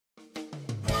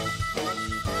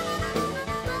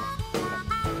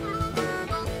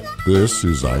This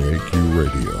is IAQ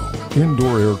Radio,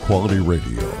 Indoor Air Quality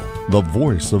Radio, the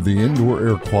voice of the indoor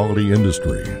air quality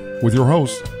industry, with your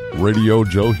hosts, Radio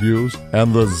Joe Hughes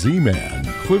and the Z-Man,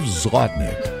 Cliff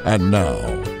Zlotnick. And now,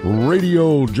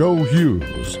 Radio Joe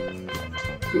Hughes.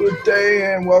 Good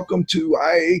day and welcome to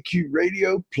IAQ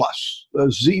Radio Plus.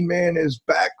 The Z-Man is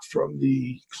back from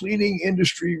the Cleaning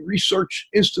Industry Research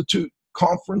Institute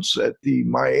conference at the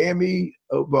Miami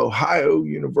of Ohio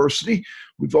University.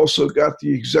 We've also got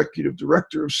the executive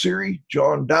director of CIRI,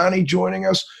 Downey, joining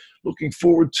us. Looking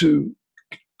forward to,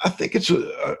 I think it's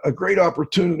a great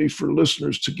opportunity for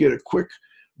listeners to get a quick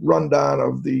rundown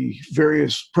of the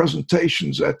various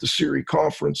presentations at the CIRI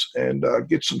conference and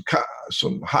get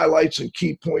some highlights and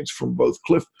key points from both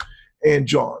Cliff and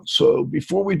John. So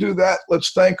before we do that,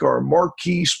 let's thank our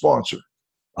marquee sponsor.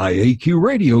 IAQ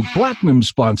Radio Platinum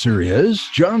sponsor is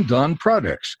John Don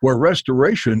Products, where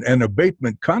restoration and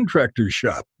abatement contractors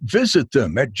shop. Visit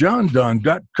them at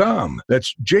jondon.com.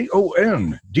 That's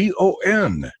JONDON.com.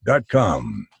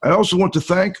 I also want to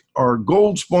thank our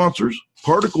gold sponsors,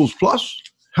 Particles Plus,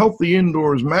 Healthy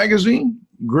Indoors Magazine,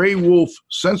 Gray Wolf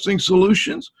Sensing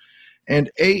Solutions, and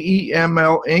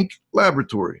AEML Inc.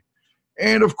 Laboratory.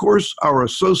 And of course, our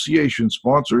association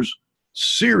sponsors,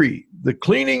 CIRI, the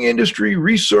Cleaning Industry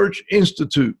Research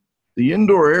Institute, the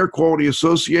Indoor Air Quality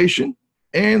Association,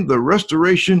 and the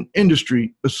Restoration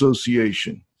Industry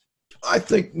Association. I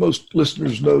think most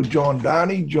listeners know John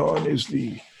Downey. John is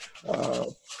the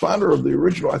founder of the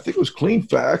original, I think it was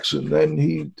CleanFacts, and then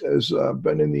he has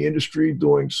been in the industry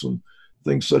doing some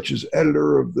things such as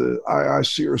editor of the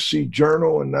IICRC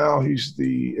Journal, and now he's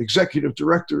the executive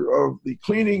director of the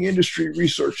Cleaning Industry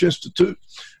Research Institute.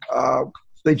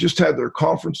 They just had their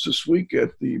conference this week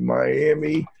at the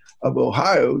Miami of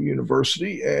Ohio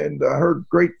University, and I heard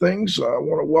great things. I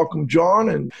want to welcome John,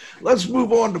 and let's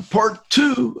move on to part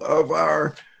two of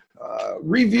our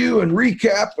review and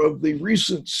recap of the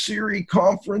recent CIRI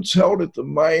conference held at the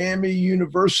Miami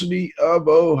University of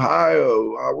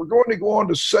Ohio. We're going to go on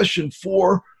to session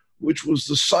 4, which was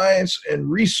the Science and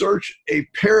Research, a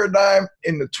Paradigm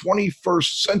in the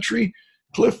 21st Century.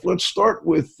 Cliff, let's start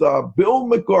with Bill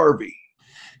McGarvey.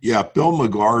 Yeah, Bill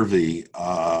McGarvey,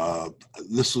 I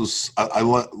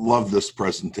love this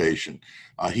presentation.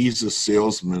 He's a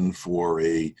salesman for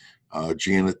a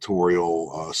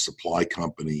janitorial supply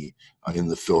company in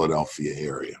the Philadelphia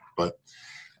area. But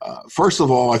first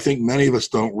of all, I think many of us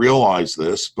don't realize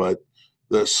this, but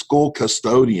the school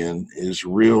custodian is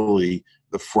really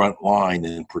the front line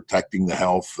in protecting the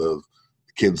health of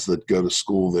the kids that go to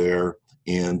school there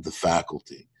and the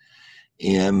faculty.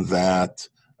 And that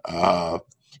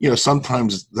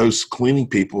sometimes those cleaning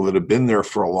people that have been there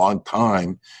for a long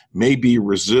time may be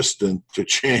resistant to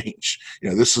change.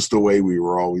 This is the way we've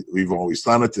always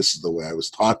done it. This is the way I was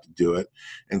taught to do it.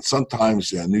 And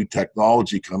sometimes new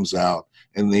technology comes out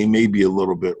and they may be a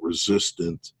little bit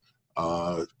resistant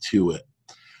to it.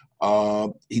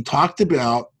 He talked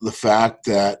about the fact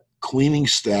that cleaning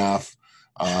staff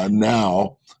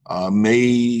now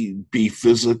may be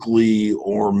physically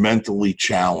or mentally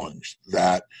challenged,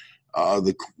 that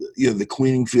the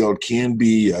cleaning field can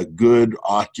be a good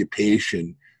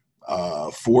occupation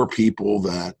for people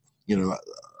that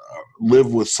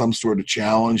live with some sort of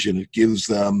challenge, and it gives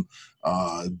them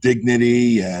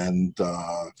dignity, and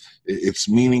it's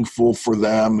meaningful for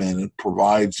them, and it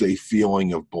provides a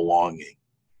feeling of belonging.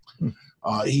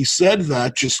 He said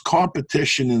that just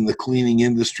competition in the cleaning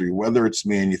industry, whether it's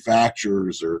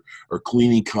manufacturers or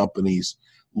cleaning companies,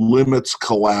 limits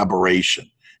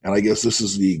collaboration. And I guess this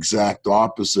is the exact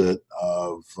opposite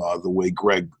of the way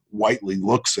Greg Whiteley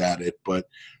looks at it. But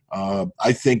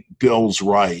I think Bill's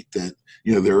right that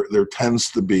there tends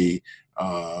to be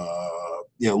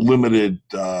limited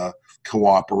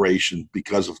cooperation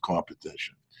because of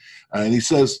competition. And he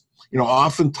says,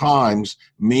 oftentimes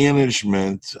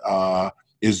management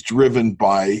is driven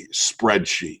by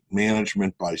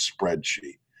management by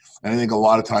spreadsheet. And I think a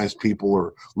lot of times people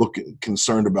are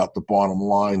concerned about the bottom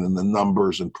line and the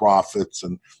numbers and profits,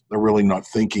 and they're really not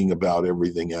thinking about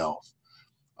everything else.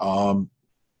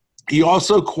 He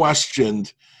also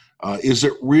questioned, is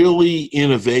it really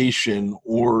innovation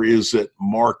or is it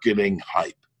marketing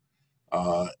hype?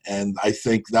 And I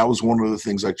think that was one of the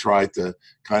things I tried to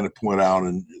kind of point out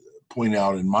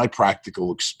in my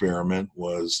practical experiment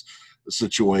was the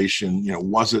situation,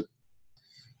 was it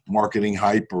marketing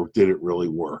hype or did it really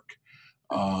work?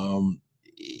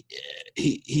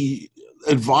 He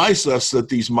advised us that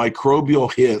these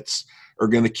microbial hits are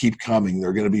going to keep coming.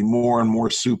 There are going to be more and more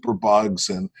super bugs,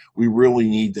 and we really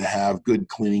need to have good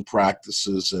cleaning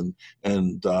practices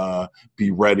and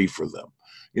be ready for them.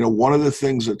 One of the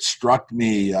things that struck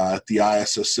me at the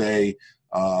ISSA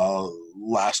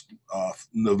last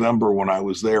November when I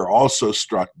was there, also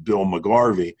struck Bill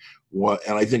McGarvey,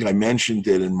 and I think I mentioned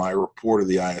it in my report of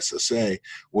the ISSA,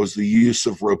 was the use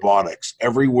of robotics.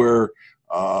 Everywhere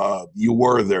you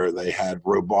were there, they had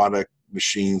robotic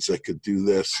machines that could do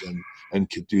this and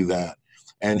could do that.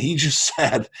 And he just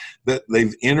said that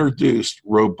they've introduced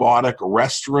robotic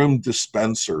restroom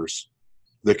dispensers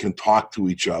that can talk to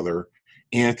each other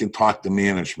and can talk to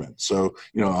management. So,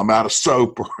 I'm out of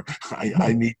soap, or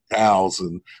I need towels,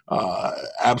 and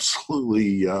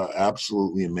absolutely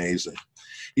amazing.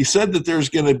 He said that there's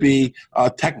going to be a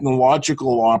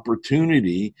technological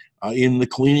opportunity in the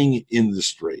cleaning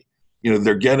industry.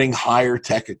 They're getting higher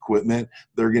tech equipment.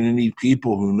 They're going to need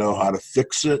people who know how to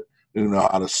fix it, who know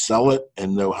how to sell it,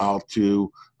 and know how to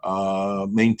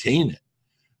maintain it.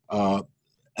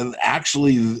 And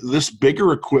actually, this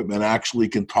bigger equipment actually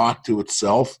can talk to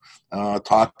itself,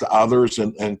 talk to others,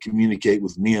 and communicate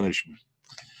with management.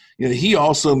 He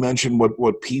also mentioned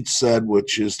what Pete said,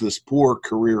 which is this poor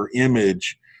career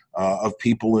image of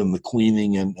people in the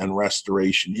cleaning and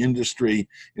restoration industry.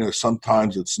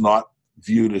 Sometimes it's not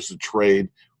viewed as a trade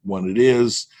when it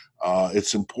is.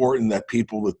 It's important that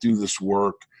people that do this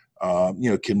work,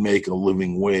 can make a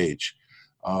living wage.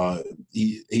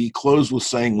 He closed with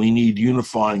saying we need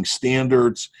unifying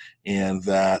standards and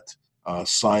that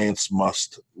science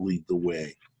must lead the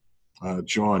way.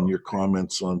 John, your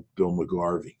comments on Bill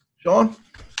McGarvey. Sean?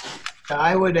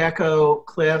 I would echo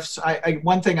Cliff's.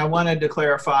 One thing I wanted to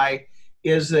clarify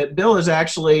is that Bill is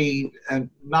actually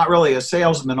not really a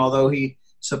salesman, although he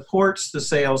supports the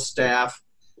sales staff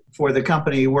for the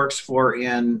company he works for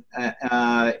in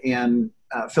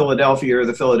Philadelphia, or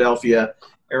the Philadelphia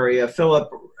area, Philip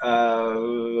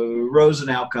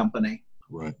Rosenau Company.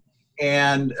 Right.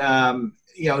 And,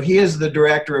 he is the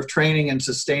director of training and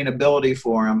sustainability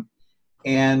for him.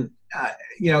 And,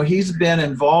 he's been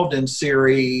involved in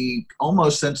CIRI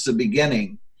almost since the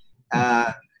beginning.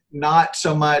 Not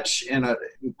so much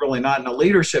really not in a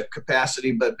leadership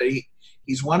capacity, but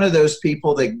he's one of those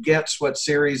people that gets what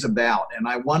CIRI is about. And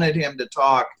I wanted him to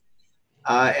talk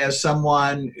as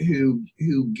someone who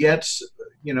gets,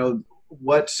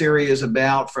 what CIRI is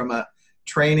about from a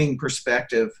training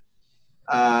perspective,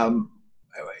 and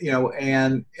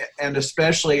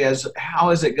especially as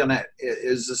how is it going to,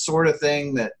 is the sort of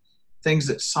thing that things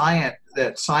that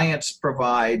science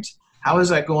provides, how is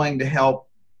that going to help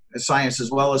science as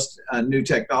well as new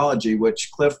technology, which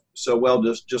Cliff so well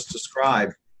just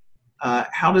described?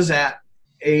 How does that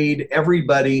aid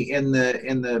everybody in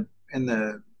the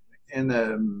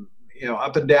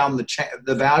up and down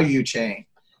the value chain,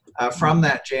 from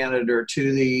that janitor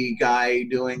to the guy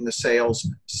doing the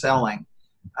selling,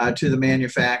 to the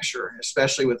manufacturer,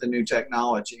 especially with the new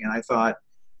technology? And I thought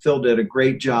Phil did a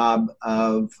great job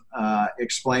of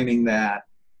explaining that.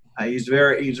 He's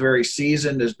very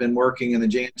seasoned, has been working in the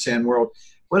JanSan world.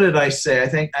 What did I say? I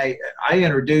think I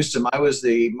introduced him. I was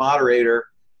the moderator,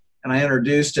 and I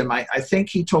introduced him. I think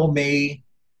he told me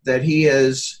that he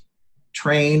has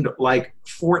trained like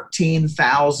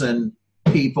 14,000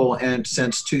 people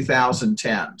since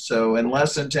 2010. So in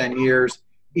less than 10 years,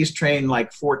 he's trained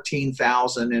like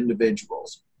 14,000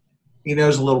 individuals. He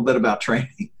knows a little bit about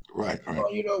training. Right. Well,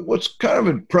 what's kind of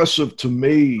impressive to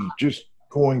me, just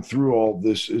going through all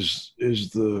this, is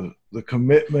the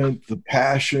commitment, the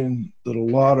passion that a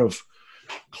lot of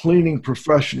cleaning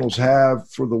professionals have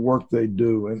for the work they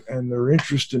do, and their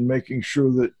interest in making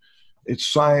sure that it's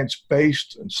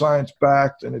science-based and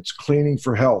science-backed, and it's cleaning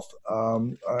for health.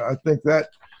 I think that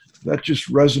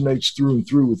just resonates through and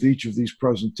through with each of these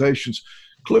presentations.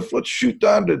 Cliff, let's shoot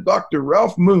down to Dr.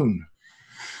 Ralph Moon.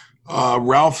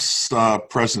 Ralph's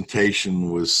presentation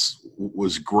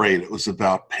was great. It was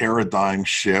about paradigm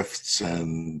shifts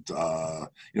and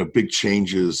big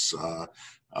changes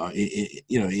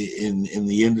in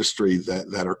the industry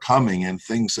that are coming, and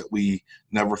things that we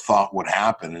never thought would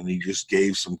happen. And he just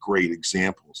gave some great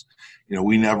examples.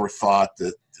 We never thought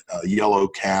that a yellow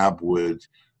cab would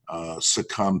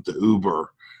succumb to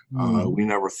Uber. We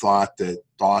never thought that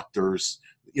doctors,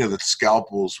 that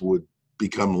scalpels would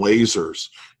become lasers.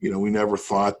 We never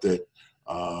thought that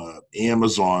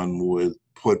Amazon would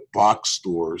put box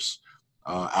stores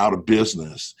out of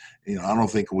business. I don't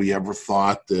think we ever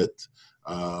thought that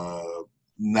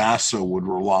NASA would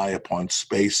rely upon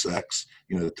SpaceX,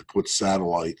 to put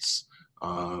satellites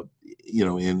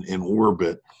in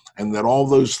orbit, and that all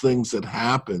those things that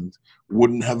happened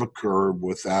wouldn't have occurred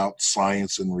without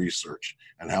science and research,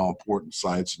 and how important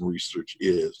science and research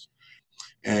is.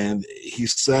 And he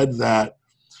said that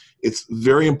it's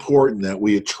very important that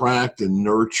we attract and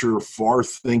nurture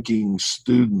far-thinking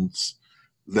students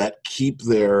that keep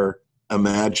their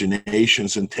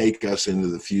imaginations and take us into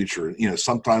the future.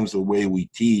 Sometimes the way we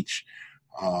teach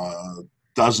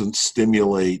doesn't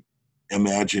stimulate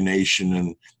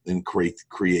imagination and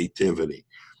creativity.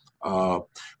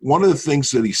 One of the things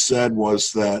that he said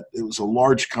was that it was a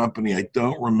large company. I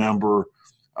don't remember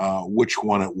which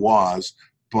one it was,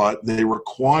 but they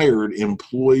required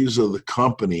employees of the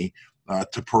company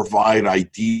to provide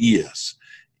ideas,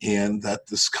 and that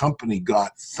this company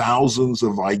got thousands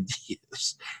of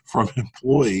ideas from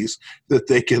employees that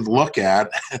they could look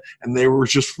at, and they were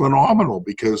just phenomenal,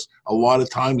 because a lot of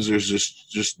times there's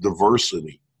just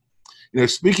diversity.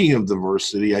 Speaking of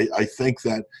diversity, I think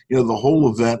that, the whole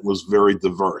event was very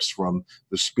diverse, from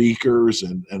the speakers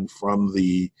and from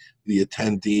the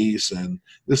attendees. And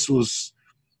this was,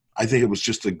 I think it was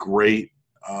just a great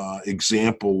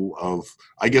example of,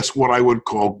 I guess, what I would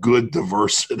call good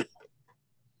diversity.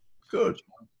 Good.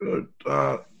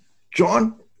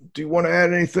 John, do you want to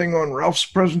add anything on Ralph's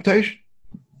presentation?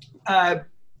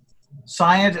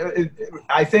 Science,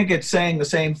 I think it's saying the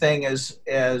same thing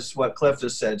as what Cliff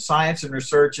just said. Science and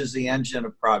research is the engine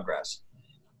of progress.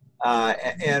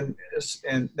 And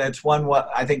that's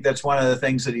I think that's one of the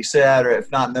things that he said, or if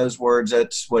not in those words,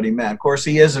 that's what he meant. Of course,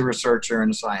 he is a researcher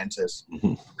and a scientist.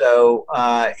 Mm-hmm. So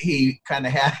he kind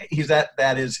of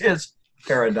that is his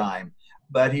paradigm,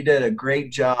 but he did a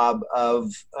great job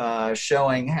of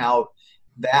showing how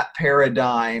that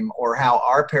paradigm, or how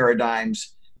our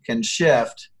paradigms can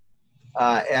shift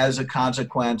as a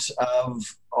consequence of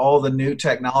all the new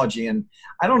technology. And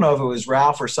I don't know if it was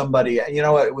Ralph or somebody,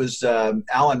 it was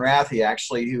Alan Rathie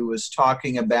actually, who was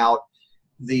talking about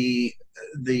the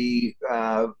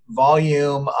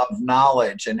volume of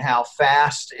knowledge and how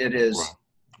fast it is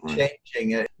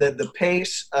changing. The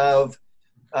pace of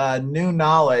new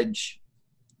knowledge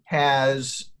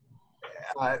has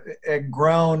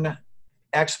grown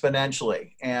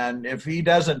exponentially. And if he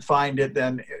doesn't find it,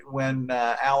 then when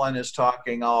Alan is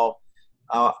talking,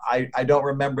 I don't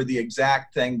remember the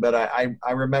exact thing, but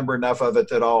I remember enough of it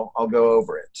that I'll go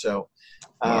over it. So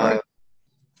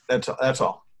that's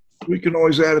all. We can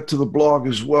always add it to the blog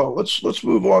as well. Let's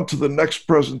move on to the next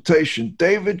presentation.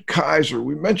 David Kaiser,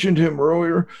 we mentioned him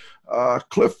earlier.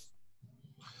 Cliff?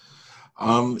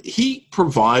 He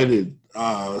provided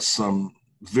some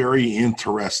very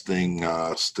interesting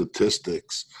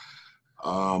statistics.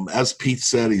 As Pete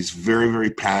said, he's very,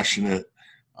 very passionate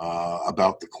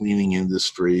about the cleaning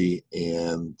industry.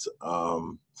 And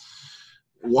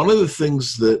one of the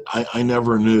things that I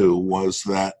never knew was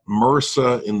that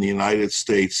MRSA in the United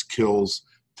States kills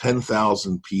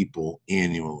 10,000 people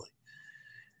annually.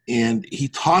 And he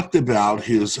talked about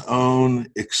his own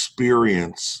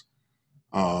experience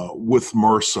with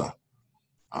MRSA.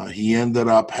 He ended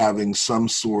up having some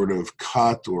sort of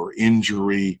cut or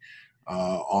injury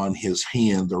on his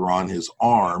hand or on his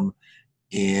arm,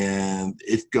 and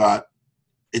it got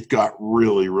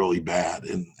really, really bad.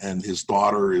 And his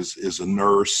daughter is a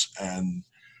nurse, and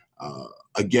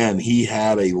again, he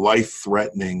had a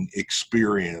life-threatening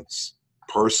experience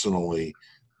personally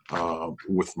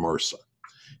with MRSA,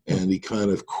 and he kind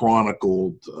of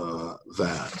chronicled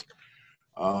that.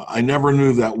 I never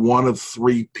knew that 1 of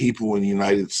 3 people in the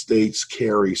United States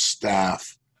carry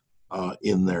staph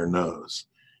in their nose.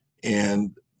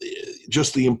 And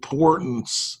just the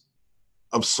importance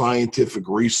of scientific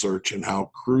research and how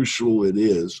crucial it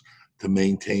is to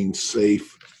maintain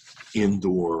safe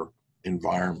indoor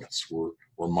environments were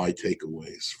my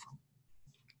takeaways.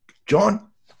 John?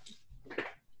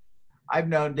 I've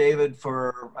known David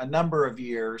for a number of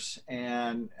years,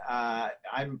 and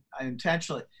I'm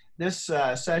intentionally, this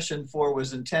session 4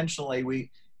 was intentionally,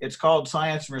 it's called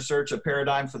Science and Research, a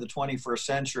Paradigm for the 21st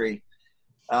Century.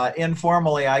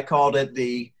 Informally, I called it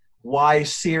the Why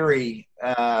CIRI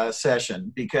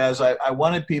session, because I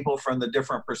wanted people from the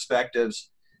different perspectives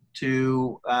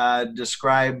to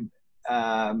describe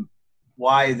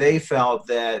why they felt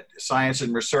that science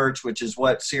and research, which is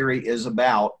what CIRI is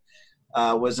about,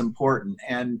 was important.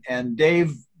 And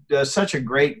Dave does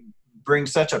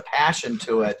brings such a passion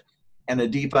to it and a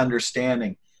deep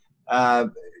understanding.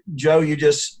 Joe, you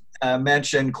just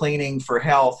mentioned cleaning for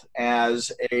health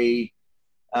as a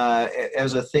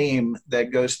theme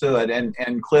that goes through it.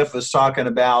 And Cliff was talking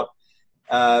about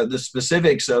the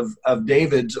specifics of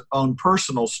David's own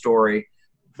personal story.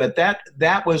 but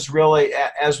that was really,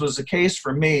 as was the case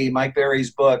for me, Mike Berry's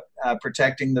book,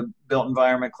 Protecting the Built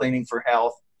Environment, Cleaning for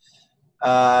Health,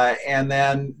 and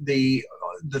then the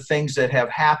things that have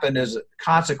happened as a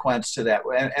consequence to that.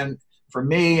 And for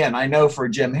me, and I know for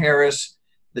Jim Harris,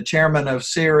 the chairman of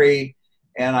CIRI,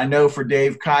 and I know for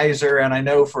Dave Kaiser, and I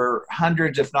know for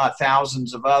hundreds, if not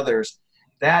thousands of others,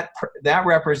 that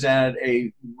represented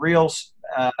a real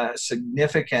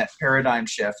significant paradigm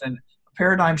shift, and a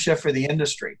paradigm shift for the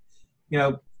industry. You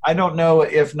know, I don't know,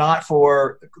 if not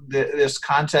for this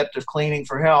concept of cleaning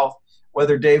for health,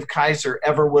 whether Dave Kaiser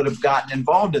ever would have gotten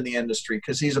involved in the industry,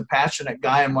 because he's a passionate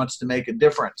guy and wants to make a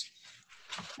difference.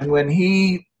 And when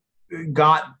he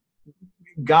got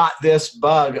this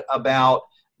bug about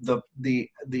the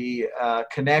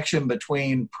connection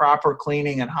between proper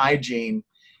cleaning and hygiene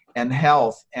and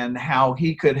health, and how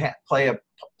he could play a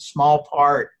small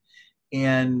part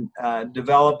in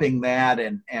developing that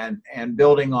and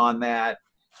building on that,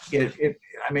 it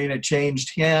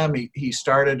changed him. He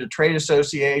started a trade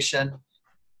association,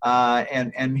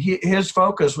 and his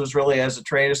focus was really as a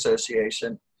trade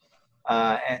association,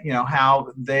 and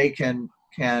how they can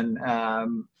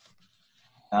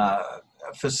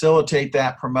facilitate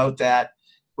that, promote that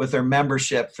with their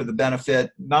membership for the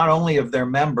benefit not only of their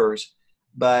members,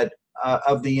 but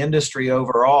of the industry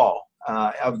overall.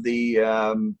 I'm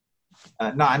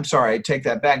sorry, I take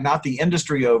that back. Not the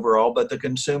industry overall, but the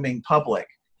consuming public,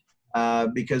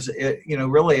 because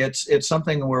it's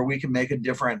something where we can make a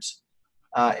difference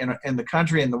in the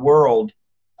country and the world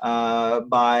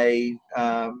by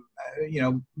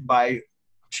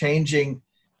changing.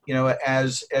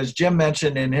 As Jim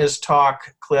mentioned in his talk,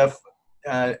 Cliff,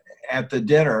 at the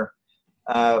dinner,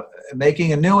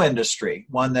 making a new industry,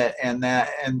 one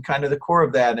and kind of the core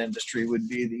of that industry would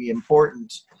be the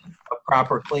importance of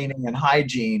proper cleaning and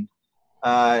hygiene,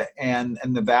 and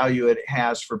the value it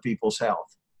has for people's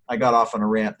health. I got off on a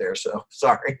rant there, so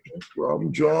sorry. No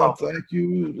problem, John. Thank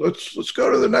you. Let's go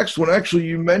to the next one. Actually,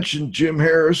 you mentioned Jim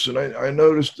Harris, and I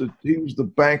noticed that he was the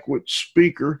banquet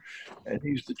speaker, and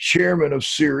he's the chairman of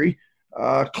CIRI.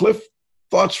 Cliff,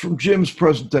 thoughts from Jim's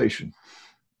presentation?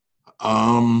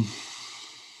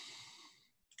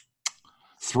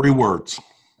 3 words: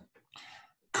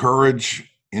 courage,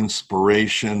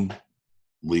 inspiration,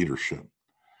 leadership.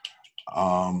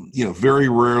 Very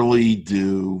rarely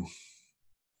do,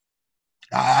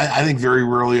 I think very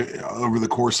rarely over the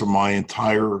course of my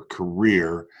entire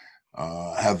career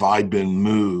have I been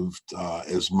moved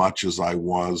as much as I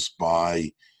was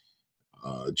by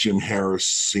Jim Harris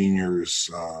Sr.'s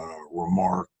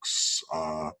remarks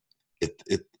at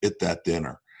that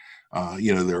dinner.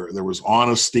 There was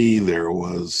honesty, there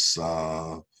was,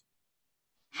 and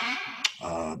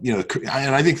I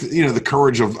think, the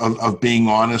courage of being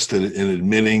honest and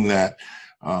admitting that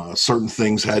certain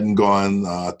things hadn't gone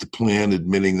to plan,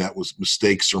 admitting that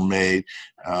mistakes are made,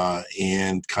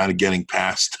 and kind of getting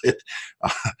past it,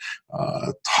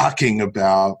 talking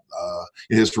about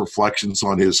his reflections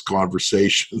on his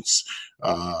conversations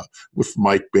with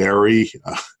Mike Berry,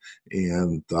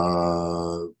 and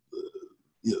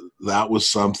that was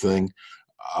something.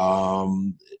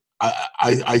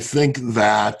 I think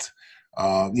that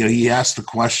he asked the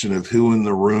question of who in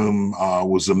the room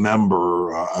was a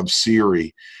member of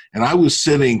CIRI, and I was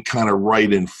sitting kind of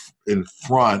right in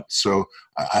front, so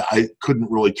I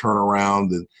couldn't really turn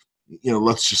around. And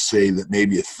let's just say that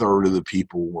maybe a third of the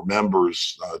people were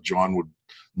members. John would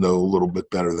know a little bit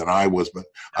better than I was, but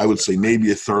I would say maybe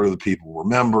a third of the people were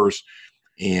members.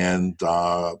 And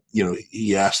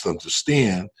he asked them to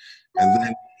stand, and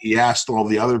then he asked all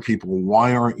the other people,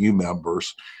 "Why aren't you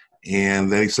members?"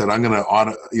 And then he said, I'm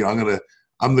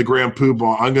the grand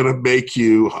poobah. I'm going to make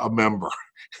you a member.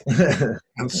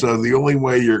 And so the only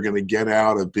way you're going to get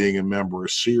out of being a member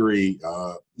of CIRI,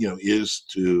 is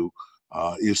to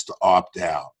opt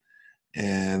out.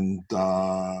 And,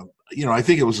 I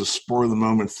think it was a spur of the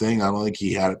moment thing. I don't think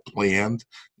he had it planned,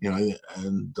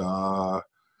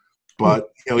 but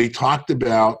he talked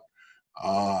about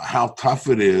how tough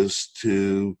it is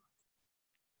to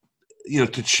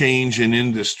change an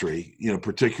industry,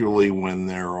 particularly when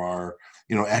there are,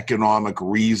 economic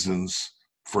reasons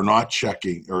for not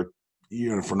checking or,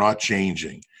 for not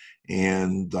changing.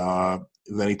 And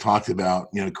then he talked about,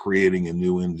 creating a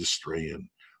new industry. And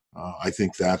I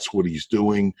think that's what he's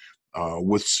doing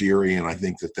with CIRI. And I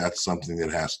think that that's something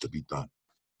that has to be done.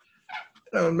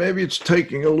 Maybe it's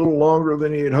taking a little longer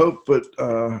than he had hoped, but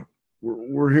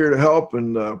we're here to help,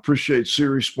 and appreciate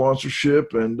CIRI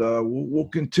sponsorship, and we'll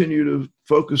continue to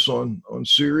focus on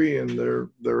CIRI and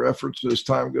their efforts as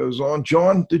time goes on.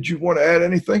 John, did you want to add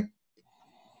anything?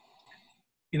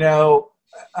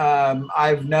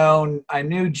 I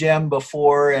knew Jim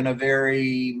before in a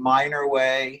very minor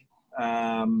way.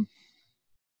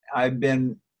 I've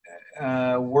been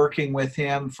working with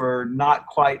him for not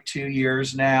quite 2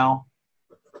 years now,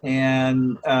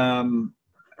 and I'm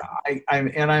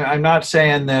not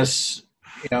saying this,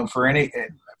 for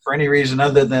any reason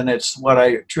other than it's what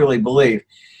I truly believe.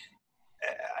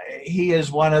 He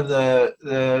is one of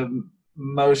the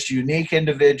most unique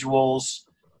individuals,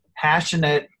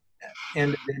 passionate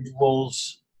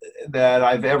individuals that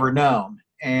I've ever known.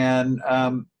 And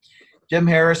Jim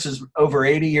Harris is over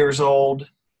 80 years old.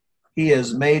 He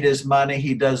has made his money.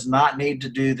 He does not need to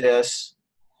do this.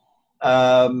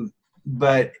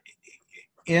 But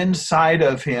inside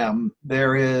of him,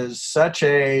 there is such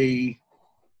a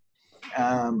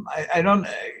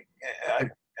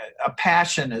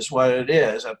passion is what it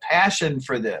is, a passion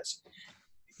for this.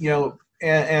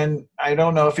 And I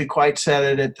don't know if he quite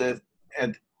said it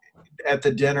at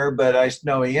the dinner, but I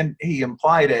know he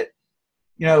implied it.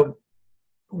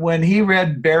 When he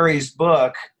read Barry's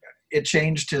book, it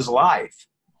changed his life,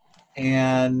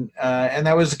 and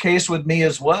that was the case with me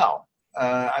as well.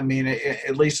 At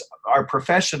least our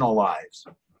professional lives,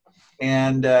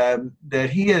 and that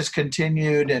he has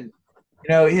continued. And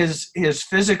his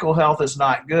physical health is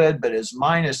not good, but his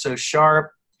mind is so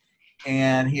sharp,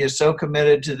 and he is so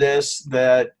committed to this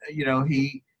that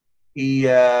he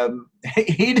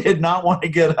did not want to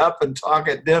get up and talk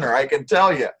at dinner, I can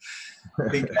tell you,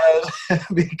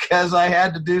 because I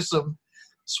had to do some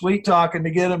sweet talking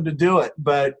to get him to do it.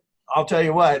 But I'll tell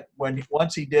you what,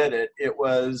 once he did it, it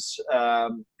was a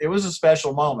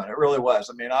special moment. It really was.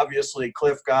 Obviously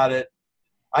Cliff got it.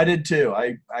 I did too.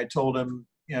 I told him,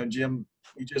 Jim,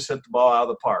 you just hit the ball out of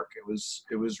the park. It was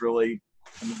really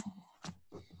amazing.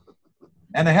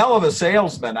 And a hell of a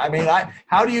salesman.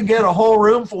 How do you get a whole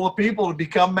room full of people to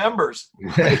become members? He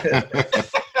did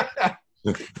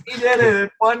it in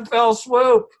one fell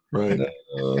swoop. Right.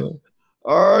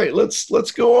 All right,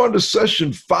 let's go on to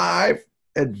session 5,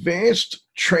 Advanced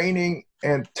Training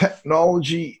and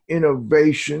Technology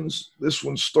Innovations. This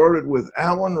one started with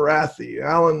Alan Rathie.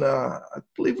 Alan, I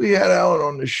believe we had Alan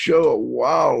on the show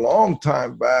a long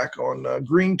time back on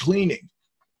green cleaning.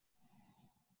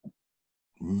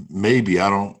 Maybe I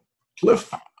don't.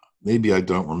 Cliff? Maybe I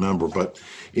don't remember, but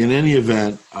in any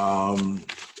event,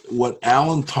 what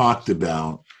Alan talked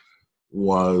about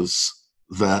was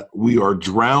that we are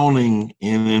drowning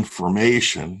in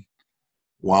information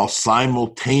while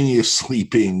simultaneously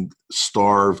being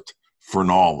starved for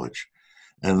knowledge,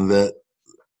 and that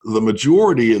the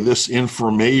majority of this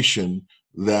information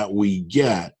that we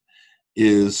get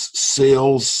is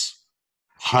sales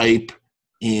hype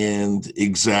and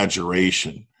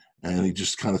exaggeration. And he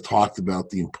just kind of talked about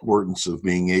the importance of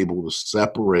being able to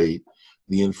separate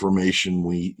the information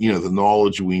the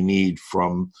knowledge we need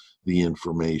from the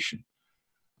information.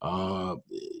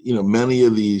 Many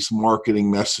of these marketing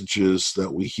messages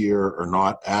that we hear are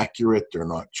not accurate, they're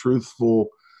not truthful.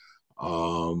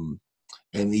 And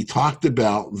he talked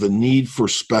about the need for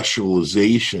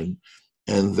specialization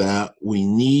and that we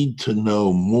need to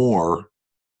know more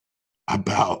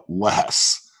about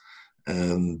less.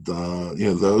 And,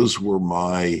 those were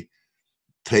my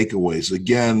takeaways.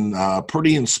 Again,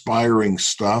 pretty inspiring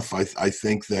stuff. I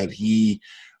think that he,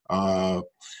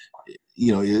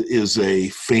 is a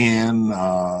fan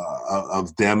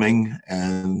of Deming,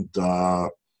 and, I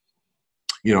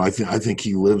think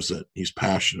he lives it. He's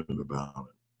passionate about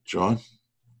it. John?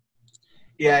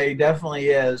 Yeah, he definitely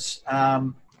is.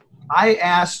 I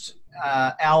asked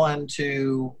Alan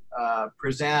to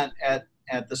present at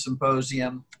the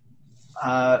symposium,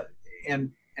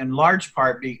 in large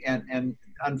part, and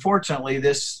unfortunately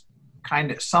this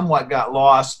kind of somewhat got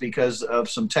lost because of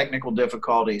some technical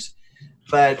difficulties.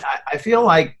 But I feel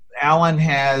like Alan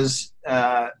is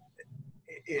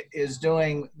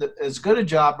doing as good a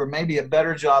job, or maybe a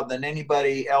better job, than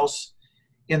anybody else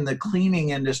in the cleaning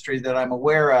industry that I'm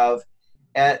aware of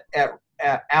at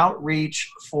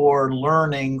outreach for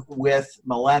learning with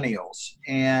millennials.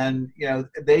 And we're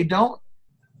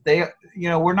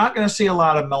not going to see a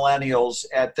lot of millennials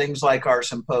at things like our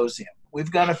symposium.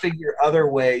 We've got to figure other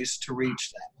ways to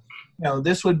reach them.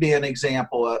 This would be an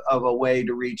example of a way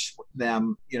to reach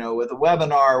them, with a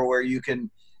webinar where you can,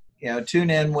 tune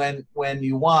in when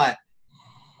you want.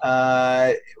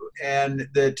 And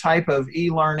the type of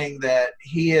e-learning that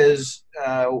he has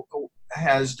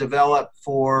developed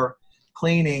for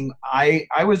cleaning, I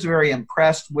was very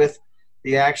impressed with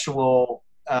the actual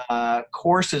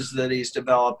courses that he's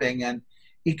developing, and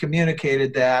he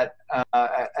communicated that.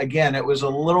 Again, it was a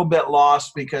little bit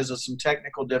lost because of some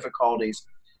technical difficulties,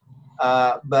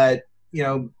 but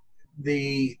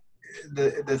the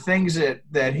things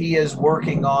that he is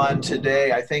working on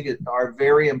today, I think are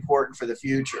very important for the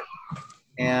future.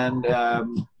 And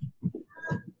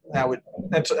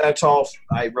that's all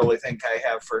I really think I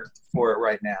have for it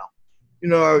right now. You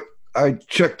know, I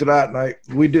checked it out, and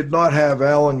we did not have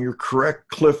Alan. You're correct,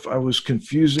 Cliff. I was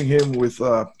confusing him with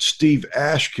Steve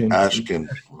Ashkin.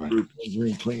 Right.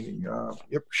 Green Cleaning.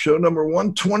 Yep, show number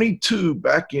 122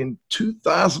 back in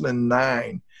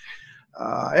 2009.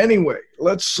 Anyway,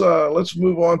 let's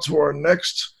move on to our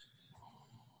next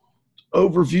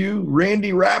overview.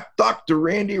 Randy Rapp, Dr.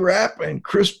 Randy Rapp, and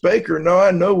Chris Baker. Now,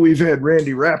 I know we've had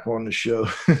Randy Rapp on the show.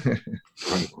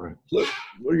 Right. Look,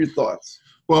 what are your thoughts?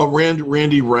 Well,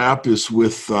 Randy Rapp is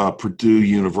with Purdue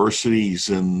University. He's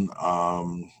in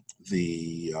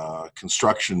the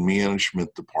construction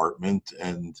management department.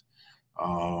 And,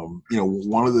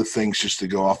 one of the things, just to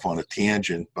go off on a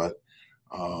tangent, but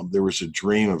there was a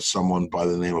dream of someone by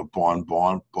the name of Bob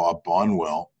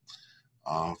Bonwell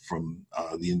from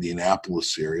the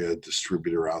Indianapolis area, a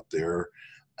distributor out there.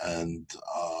 And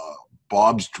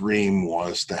Bob's dream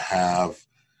was to have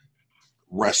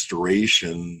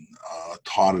restoration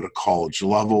taught at a college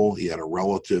level. He had a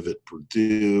relative at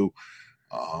Purdue.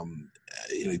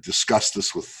 He discussed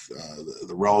this with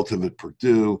the relative at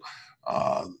Purdue.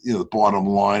 The bottom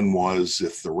line was,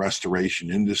 if the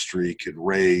restoration industry could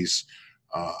raise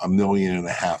 $1.5 million,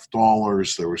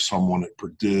 there was someone at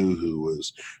Purdue who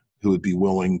would be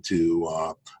willing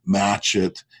to match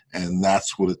it, and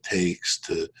that's what it takes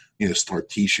to start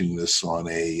teaching this on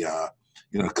a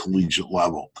collegiate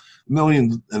level.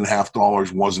 $1.5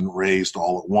 million wasn't raised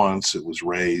all at once. It was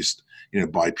raised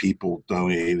by people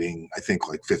donating, I think,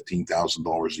 like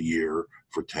 $15,000 a year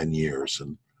for 10 years,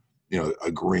 and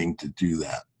agreeing to do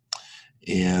that.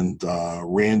 And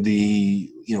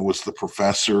Randy was the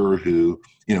professor who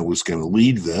was going to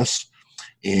lead this.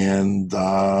 And,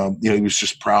 he was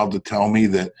just proud to tell me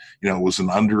that, it was an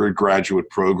undergraduate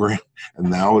program, and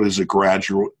now it is a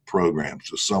graduate program.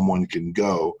 So someone can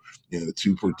go,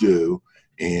 to Purdue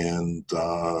and,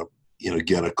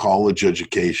 get a college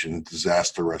education in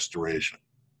disaster restoration.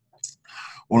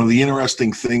 One of the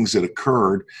interesting things that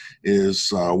occurred is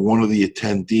one of the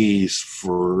attendees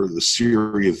for the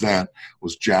CIRI event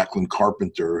was Jacqueline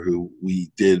Carpenter, who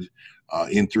we did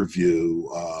interview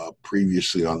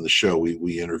previously on the show.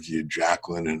 We interviewed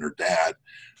Jacqueline and her dad,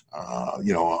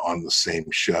 on the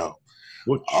same show.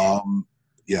 Butch.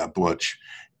 Butch.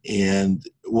 And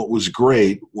what was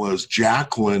great was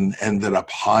Jacqueline ended up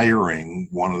hiring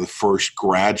one of the first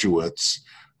graduates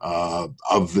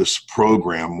of this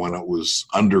program when it was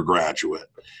undergraduate.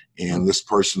 And this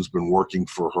person's been working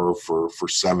for her for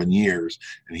 7 years,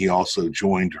 and he also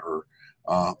joined her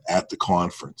at the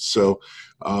conference. So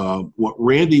what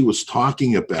Randy was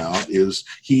talking about is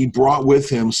he brought with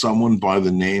him someone by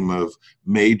the name of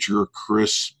Major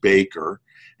Chris Baker.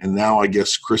 And now I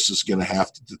guess Chris is going to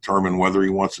have to determine whether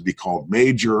he wants to be called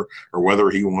Major or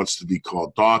whether he wants to be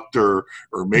called Doctor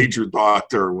or Major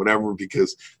Doctor or whatever,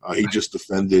 because he just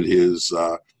defended his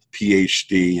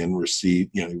PhD and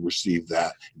received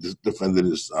that, defended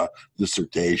his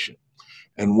dissertation.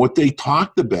 And what they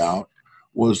talked about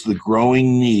was the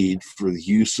growing need for the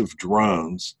use of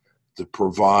drones to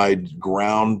provide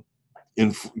ground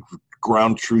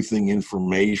truthing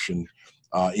information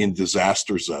in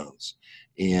disaster zones.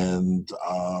 And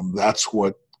that's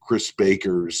what Chris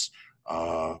Baker's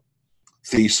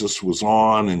thesis was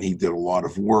on, and he did a lot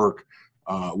of work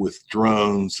with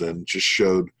drones and just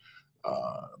showed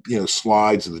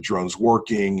slides of the drones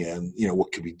working and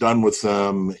what could be done with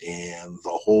them, and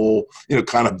the whole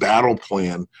kind of battle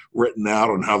plan written out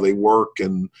on how they work,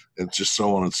 and just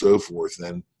so on and so forth.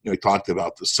 And he talked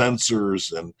about the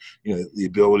sensors and the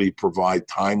ability to provide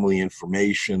timely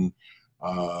information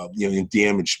in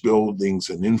damaged buildings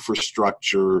and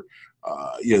infrastructure.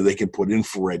 They can put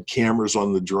infrared cameras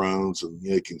on the drones, and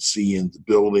they can see into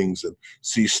buildings and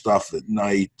see stuff at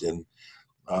night. And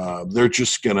they're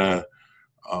just gonna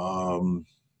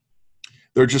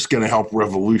help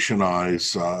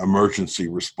revolutionize emergency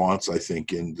response, I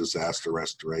think, in disaster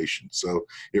restoration. So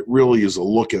it really is a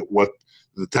look at what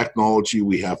the technology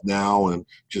we have now and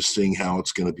just seeing how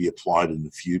it's going to be applied in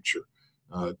the future.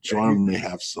 John may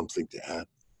have something to add.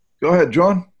 Go ahead,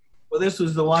 John. Well, this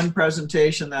was the one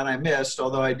presentation that I missed,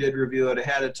 although I did review it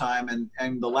ahead of time.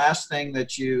 And the last thing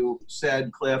that you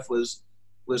said, Cliff, was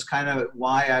kind of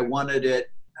why I wanted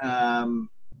it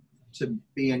to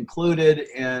be included.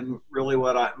 And really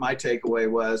what my takeaway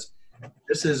was,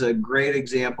 this is a great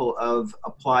example of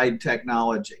applied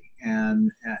technology. And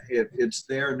it's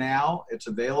there now, it's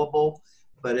available,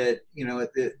 but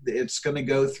it's going to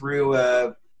go through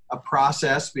a a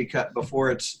process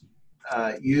before it's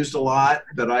used a lot,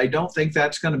 but I don't think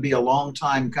that's going to be a long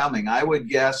time coming. I would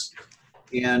guess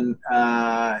in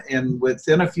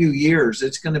within a few years,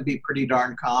 it's going to be pretty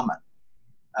darn common.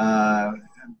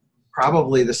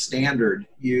 Probably the standard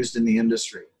used in the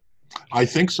industry. I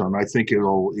think so, and I think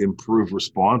it'll improve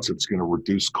response. It's going to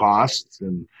reduce costs,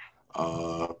 and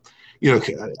More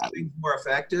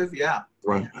effective. Yeah.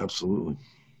 Right. Absolutely.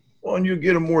 Well, and you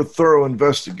get a more thorough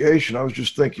investigation. I was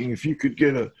just thinking if you could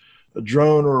get a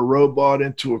drone or a robot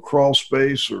into a crawl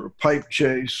space or a pipe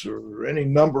chase or any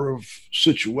number of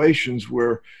situations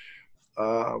where,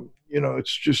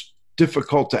 it's just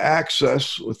difficult to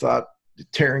access without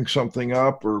tearing something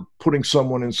up or putting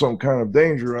someone in some kind of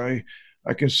danger.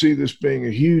 I can see this being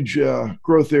a huge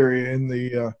growth area in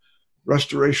the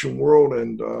restoration world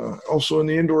and also in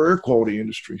the indoor air quality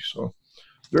industry. So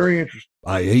very interesting.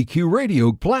 IAQ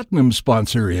Radio Platinum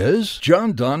sponsor is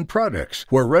John Don Products,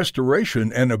 where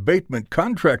restoration and abatement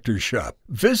contractors shop.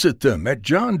 Visit them at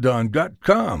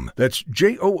jondon.com. That's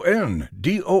JONDON.com.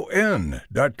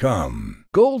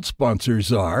 Gold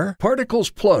sponsors are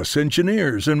Particles Plus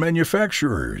engineers and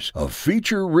manufacturers of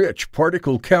feature-rich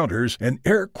particle counters and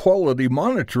air quality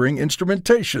monitoring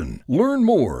instrumentation. Learn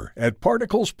more at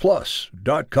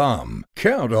particlesplus.com.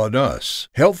 Count on us.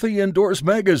 Healthy Indoors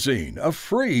Magazine, a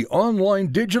free online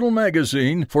digital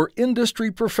magazine for industry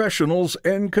professionals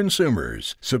and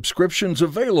consumers. Subscriptions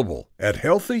available at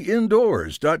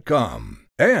healthyindoors.com.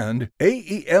 And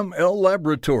AEML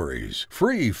Laboratories,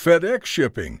 free FedEx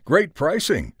shipping, great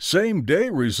pricing,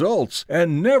 same-day results,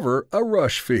 and never a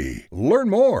rush fee. Learn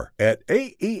more at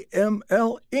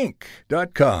AEMLinc.com.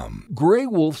 Gray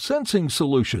Wolf Sensing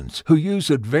Solutions, who use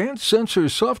advanced sensor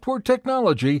software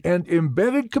technology and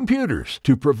embedded computers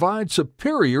to provide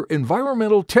superior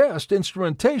environmental test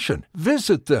instrumentation.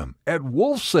 Visit them at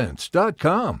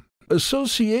wolfsense.com.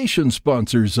 Association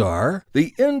sponsors are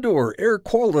the Indoor Air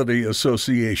Quality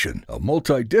Association, a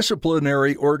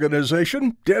multidisciplinary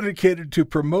organization dedicated to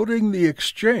promoting the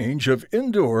exchange of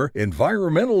indoor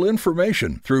environmental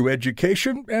information through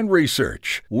education and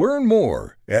research. Learn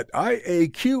more at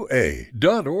IAQA.org.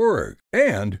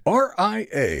 And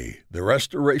RIA, the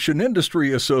Restoration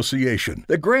Industry Association,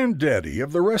 the granddaddy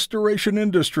of the restoration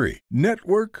industry.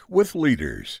 Network with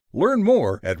leaders. Learn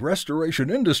more at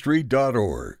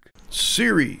restorationindustry.org.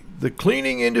 CIRI, the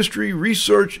Cleaning Industry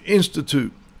Research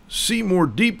Institute. See more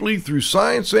deeply through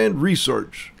science and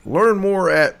research. Learn more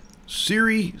at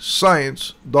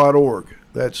ciriscience.org.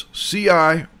 That's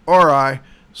CIRI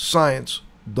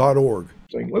science.org.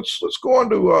 Let's go on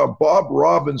to Bob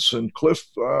Robinson. Cliff,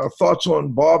 thoughts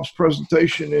on Bob's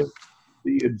presentation in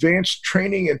the Advanced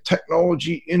Training and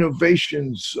Technology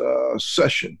Innovations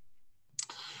session.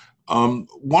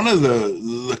 One of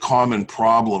the common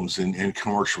problems in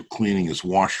commercial cleaning is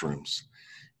washrooms.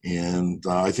 And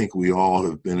I think we all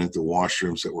have been into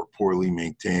washrooms that were poorly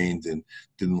maintained and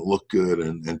didn't look good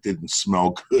and didn't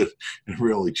smell good and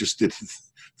really just didn't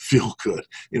feel good.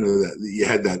 That you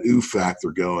had that ooh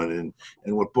factor going.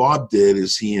 And what Bob did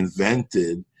is he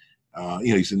invented,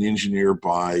 he's an engineer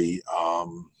by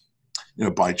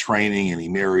training, and he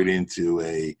married into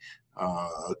a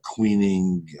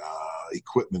cleaning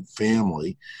equipment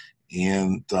family.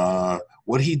 And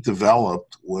what he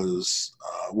developed was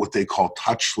what they call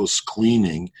touchless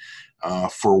cleaning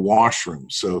for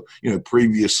washrooms. So,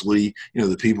 previously,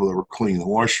 the people that were cleaning the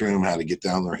washroom had to get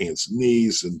down their hands and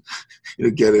knees and,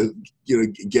 get in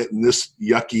this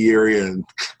yucky area and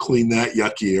clean that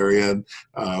yucky area. And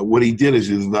what he did is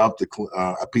he developed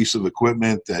a piece of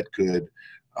equipment that could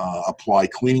apply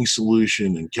cleaning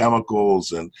solution and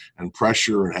chemicals and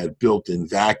pressure, and had built-in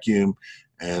vacuum.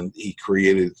 And he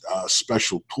created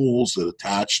special tools that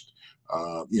attached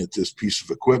to this piece of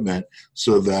equipment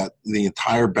so that the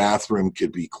entire bathroom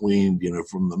could be cleaned,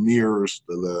 from the mirrors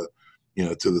to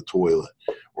the toilet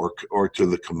or to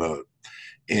the commode.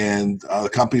 And the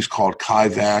company's called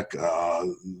Kaivac.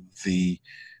 The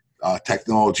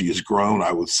technology has grown.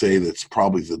 I would say that's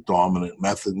probably the dominant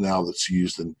method now that's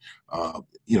used in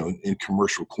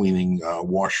commercial cleaning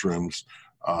washrooms.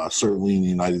 Certainly in the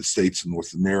United States and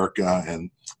North America, and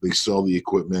they sell the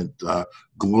equipment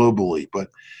globally.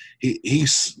 But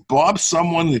Bob's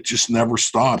someone that just never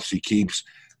stops. He keeps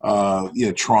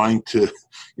trying to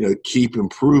keep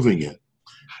improving it.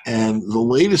 And the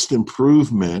latest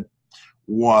improvement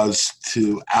was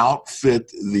to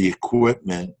outfit the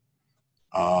equipment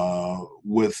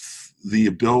with the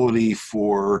ability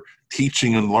for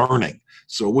teaching and learning.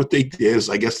 So what they did is,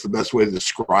 I guess the best way to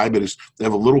describe it is they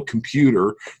have a little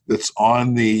computer that's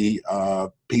on the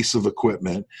piece of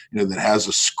equipment, that has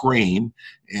a screen,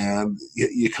 and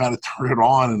you kind of turn it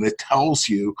on and it tells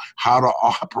you how to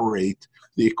operate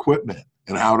the equipment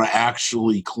and how to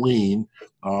actually clean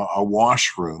a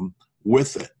washroom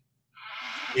with it.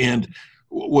 And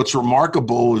what's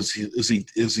remarkable is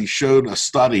he showed a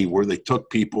study where they took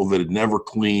people that had never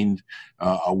cleaned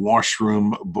a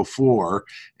washroom before,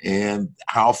 and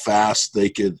how fast they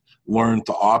could learn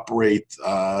to operate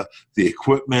the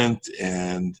equipment.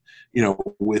 And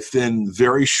within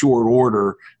very short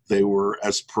order, they were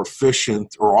as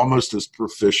proficient, or almost as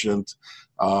proficient,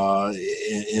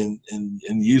 in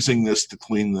using this to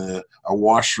clean a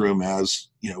washroom as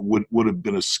would have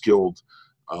been a skilled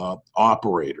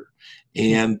operator.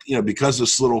 And because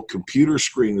this little computer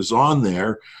screen is on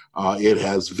there, it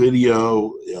has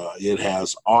video, it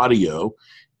has audio,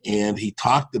 and he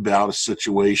talked about a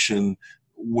situation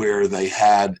where they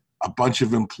had a bunch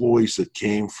of employees that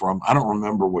came from, I don't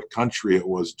remember what country it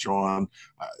was, John,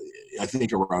 I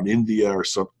think around India or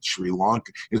Sri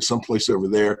Lanka, someplace over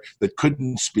there, that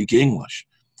couldn't speak English.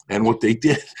 And what they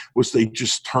did was they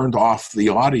just turned off the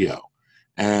audio.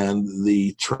 And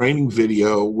the training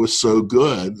video was so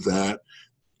good that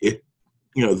it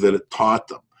taught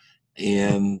them.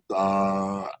 And,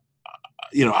 I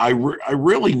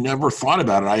really never thought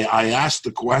about it. I asked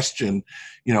the question,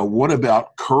 what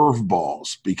about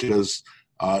curveballs? Because,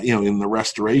 in the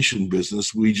restoration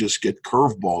business, we just get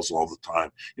curveballs all the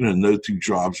time. No two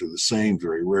jobs are the same.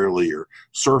 Very rarely are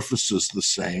surfaces the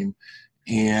same.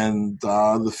 And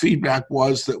the feedback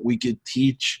was that we could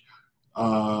teach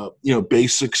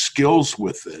basic skills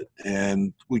with it,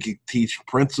 and we could teach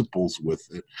principles with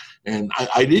it. And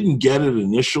I didn't get it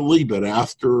initially, but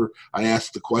after I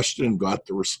asked the question and got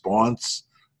the response,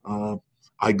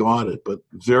 I got it. But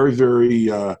very, very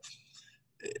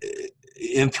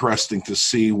interesting to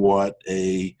see what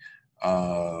an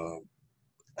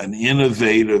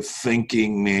innovative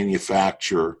thinking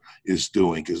manufacturer is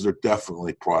doing, because they're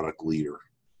definitely product leader.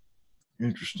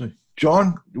 Interesting.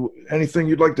 John, anything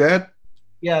you'd like to add?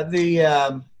 Yeah,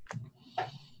 the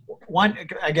one,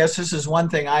 I guess this is one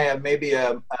thing I have maybe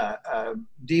a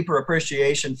deeper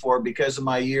appreciation for because of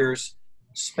my years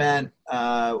spent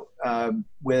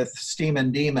with Steam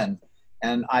and Demon.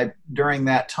 And during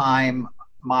that time,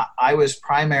 I was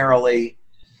primarily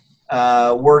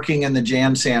working in the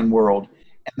Jansan world.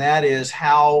 And that is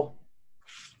how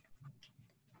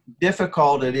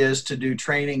difficult it is to do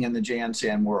training in the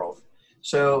Jansan world.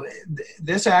 So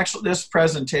this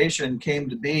presentation came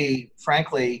to be,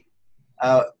 frankly,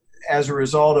 as a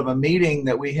result of a meeting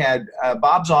that we had.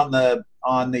 Bob's on the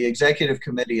executive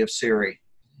committee of CIRI,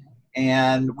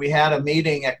 and we had a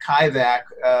meeting at CIVAC.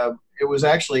 It was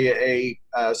actually a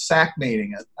SAC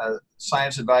meeting, a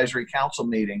Science Advisory Council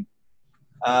meeting,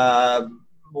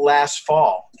 last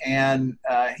fall, and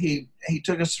he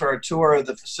took us for a tour of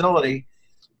the facility,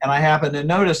 and I happened to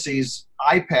notice these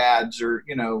iPads or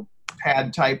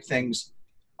pad type things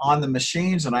on the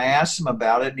machines, and I asked him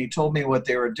about it, and he told me what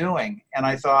they were doing. And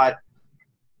I thought,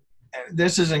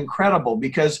 this is incredible,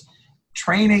 because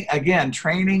training in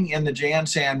the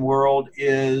Jansan world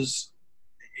it's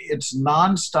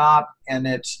nonstop, and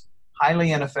it's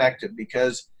highly ineffective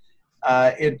because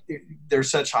there's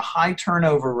such a high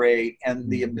turnover rate, and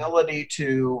the ability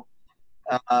to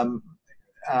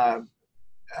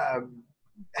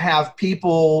have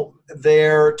people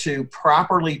there to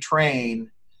properly train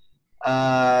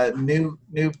new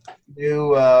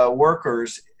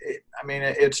workers.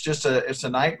 It's a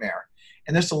nightmare,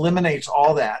 and this eliminates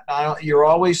all that.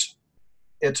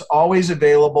 It's always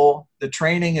available. The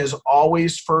training is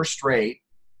always first rate,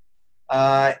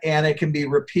 and it can be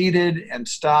repeated and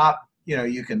stop.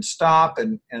 You can stop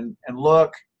and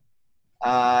look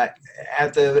at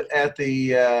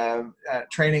the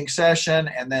training session,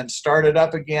 and then start it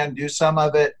up again, do some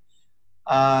of it.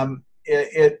 I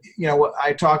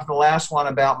talked the last one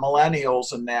about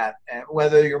millennials and that, and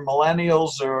whether you're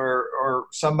millennials or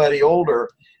somebody older,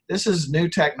 this is new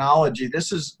technology.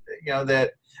 This is,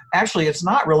 that actually it's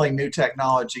not really new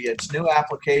technology. It's new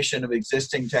application of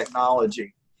existing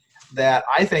technology that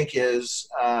I think is,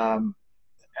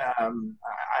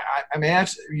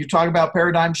 you talk about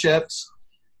paradigm shifts.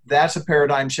 That's a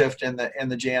paradigm shift in the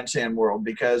Jansan world,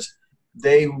 because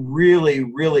they really,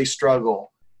 really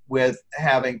struggle with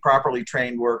having properly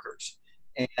trained workers.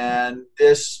 And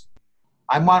this,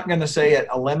 I'm not going to say it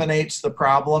eliminates the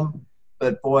problem,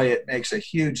 but boy, it makes a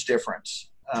huge difference.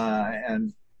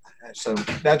 And so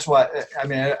that's what,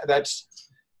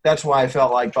 that's why I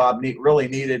felt like Bob really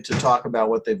needed to talk about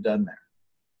what they've done there.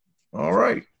 All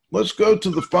right, let's go to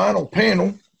the final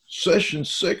panel. Session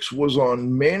 6 was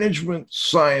on management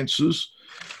sciences,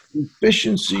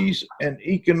 efficiencies, and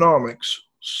economics,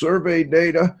 survey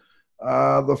data.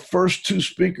 The first two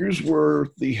speakers were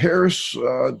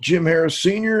Jim Harris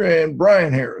Sr. and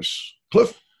Brian Harris.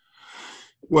 Cliff?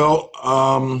 Well,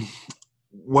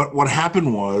 what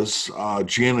happened was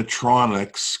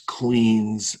Janitronics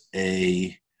cleans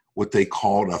what they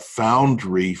called a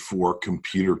foundry for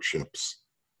computer chips.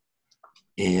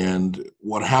 And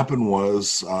what happened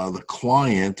was the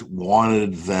client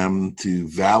wanted them to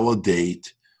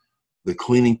validate the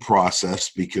cleaning process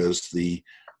because the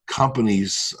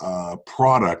company's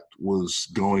product was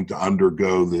going to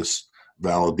undergo this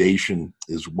validation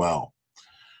as well.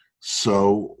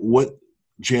 So what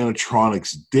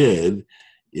Janitronics did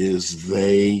is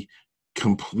they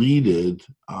completed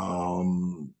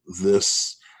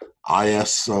this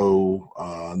ISO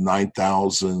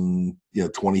 9000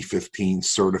 2015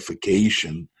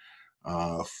 certification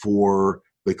for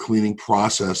the cleaning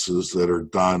processes that are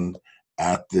done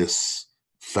at this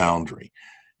foundry.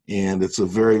 And it's a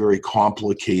very, very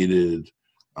complicated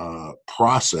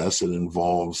process. It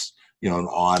involves, an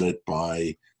audit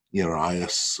by, an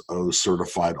ISO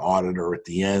certified auditor at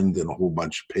the end and a whole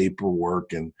bunch of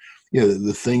paperwork. And,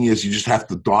 the thing is, you just have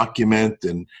to document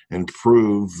and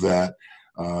prove that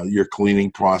your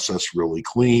cleaning process really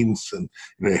cleans, and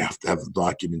you have to have the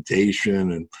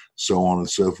documentation and so on and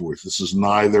so forth. This is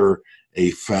neither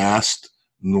a fast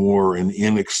nor an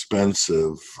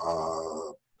inexpensive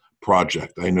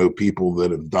project. I know people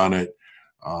that have done it.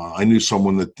 I knew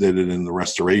someone that did it in the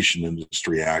restoration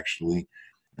industry, actually,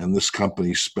 and this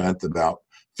company spent about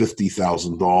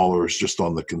 $50,000 just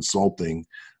on the consulting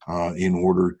in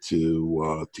order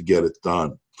to get it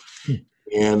done.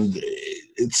 And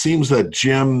it seems that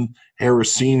Jim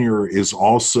Harris Sr. is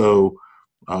also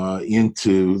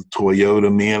into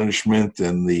Toyota management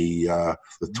and the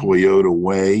Toyota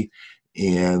way.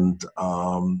 And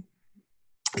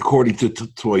according to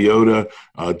Toyota,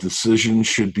 decisions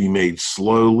should be made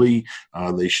slowly.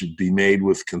 They should be made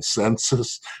with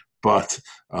consensus. But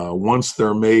once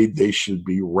they're made, they should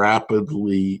be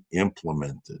rapidly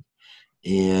implemented.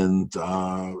 And,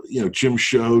 Jim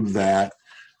showed that,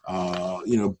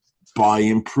 by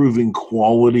improving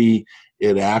quality,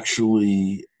 it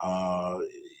actually,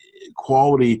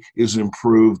 quality is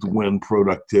improved when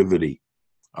productivity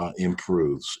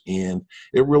improves. And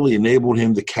it really enabled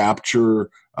him to capture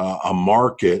a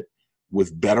market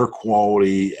with better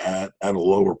quality at a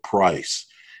lower price.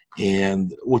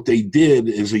 And what they did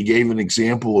is he gave an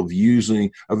example of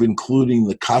including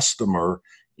the customer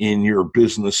in your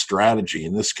business strategy.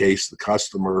 In this case, the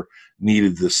customer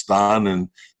needed this done, and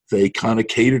they kind of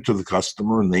catered to the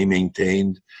customer, and they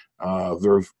maintained a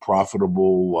very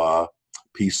profitable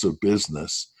piece of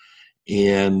business.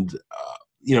 And,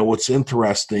 what's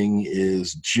interesting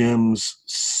is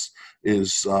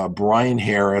Brian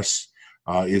Harris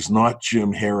is not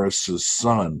Jim Harris's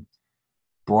son.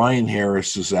 Brian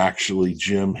Harris is actually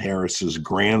Jim Harris's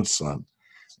grandson.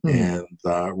 And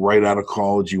right out of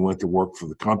college, he went to work for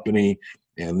the company,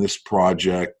 and this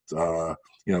project,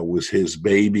 was his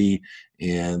baby.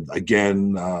 And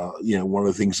again, one of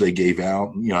the things they gave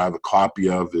out, I have a copy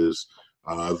of, is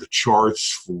the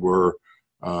charts for,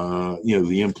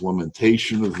 the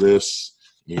implementation of this,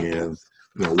 and,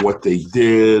 what they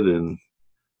did, and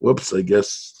whoops, I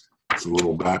guess it's a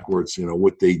little backwards,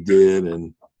 what they did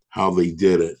and how they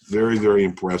did it. Very, very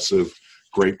impressive,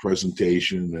 great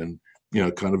presentation, and,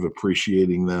 kind of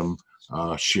appreciating them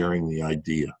sharing the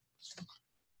idea.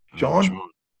 John,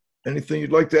 anything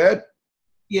you'd like to add?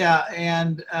 Yeah,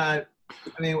 and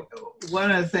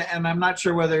one of the things, and I'm not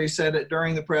sure whether he said it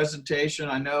during the presentation.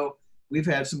 I know we've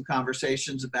had some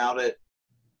conversations about it,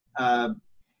 other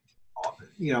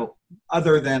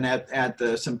than at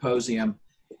the symposium.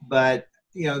 But,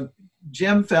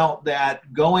 Jim felt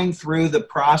that going through the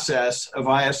process of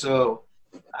ISO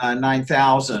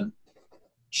 9000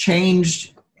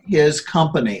 changed his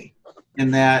company,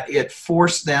 in that it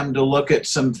forced them to look at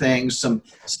some things, some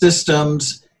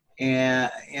systems,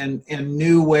 and in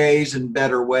new ways and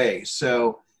better ways.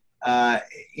 So,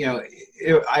 it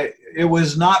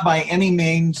was not by any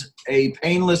means a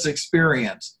painless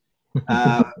experience.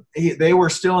 They were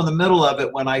still in the middle of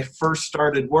it when I first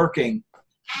started working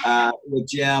with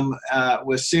Jim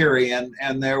with CIRI, and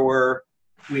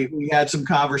we had some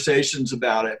conversations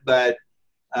about it, but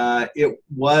it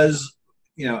was,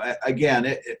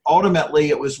 again, ultimately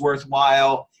it was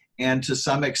worthwhile, and to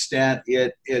some extent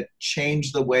it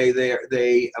changed the way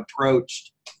they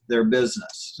approached their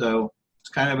business. So it's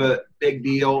kind of a big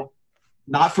deal.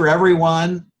 Not for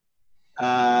everyone,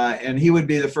 and he would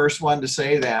be the first one to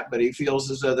say that, but he feels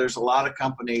as though there's a lot of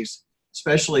companies,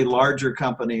 especially larger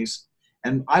companies,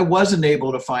 and I wasn't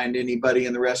able to find anybody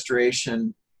in the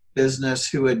restoration business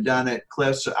who had done it,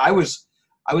 Cliff. So I was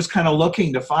kind of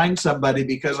looking to find somebody,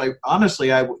 because I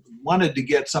wanted to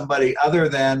get somebody other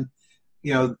than,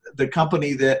 the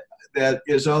company that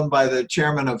is owned by the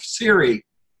chairman of CIRI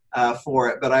for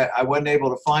it, but I wasn't able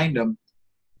to find them.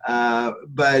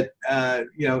 But I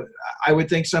would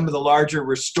think some of the larger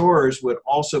restorers would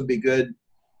also be good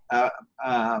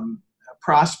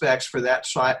prospects for that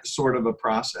sort of a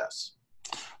process.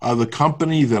 The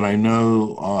company that I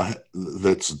know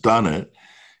that's done it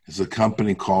is a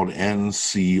company called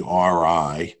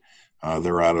CIRI.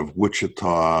 They're out of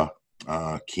Wichita,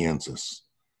 Kansas.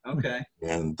 Okay.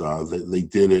 And they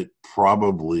did it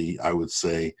probably, I would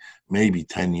say, maybe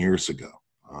 10 years ago.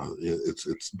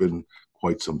 It's been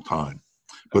quite some time.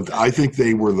 But okay. I think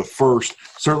they were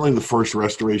certainly the first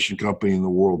restoration company in the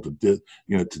world to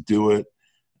do it.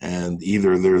 And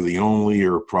either they're the only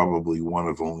or probably one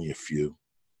of only a few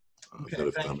that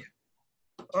have done it.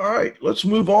 All right, let's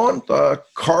move on.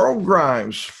 Carl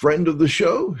Grimes, friend of the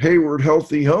show, Hayward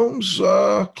Healthy Homes.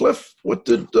 Cliff, what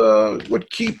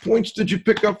key points did you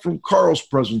pick up from Carl's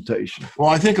presentation? Well,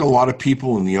 I think a lot of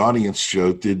people in the audience,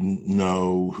 Joe, didn't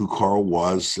know who Carl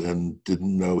was and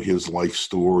didn't know his life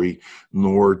story,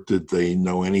 nor did they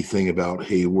know anything about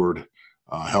Hayward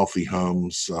Healthy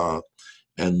Homes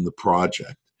and the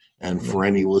project. And for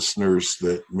any listeners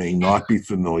that may not be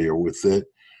familiar with it,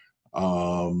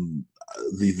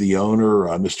 the owner,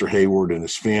 Mr. Hayward, and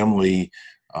his family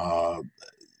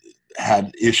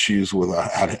had issues with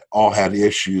all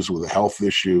had health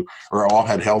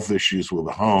issues with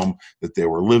a home that they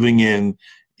were living in,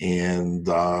 and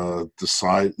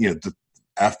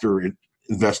after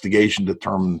investigation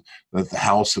determined that the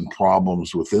house and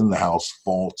problems within the house,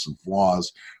 faults and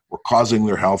flaws, were causing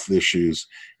their health issues,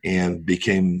 and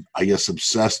became, I guess,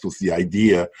 obsessed with the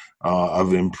idea of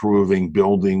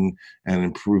building and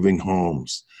improving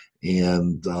homes.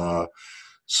 And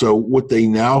so what they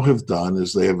now have done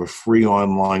is they have a free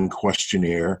online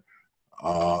questionnaire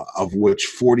of which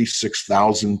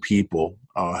 46,000 people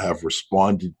have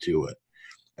responded to it.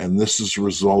 And this has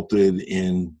resulted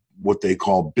in what they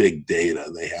call big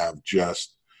data. They have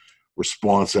just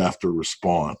response after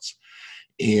response.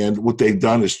 And what they've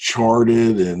done is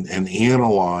charted and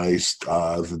analyzed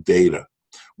the data.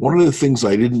 One of the things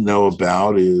I didn't know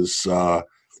about is at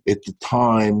the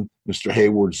time, Mr.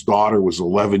 Hayward's daughter was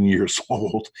 11 years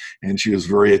old, and she was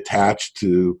very attached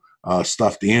to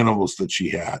stuffed animals that she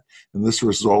had. And this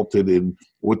resulted in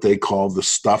what they call the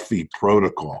Stuffy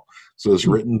Protocol. So it's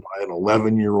written by an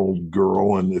 11-year-old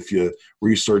girl, and if you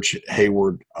research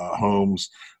Hayward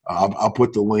Homes, I'll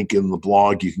put the link in the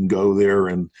blog. You can go there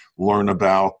and learn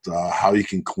about how you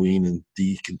can clean and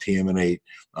decontaminate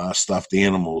stuffed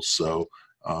animals. So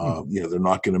they're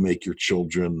not going to make your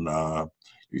children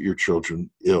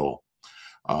ill.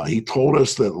 He told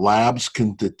us that labs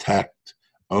can detect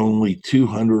only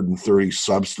 230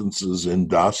 substances in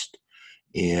dust,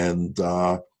 and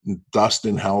dust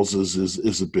in houses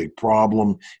is a big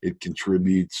problem. It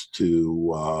contributes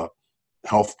to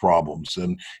health problems,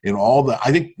 and in all that,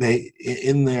 I think they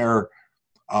in their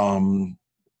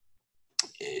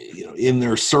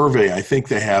survey, I think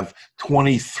they have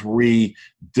 23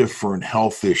 different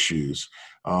health issues,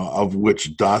 of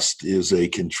which dust is a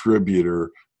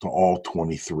contributor to all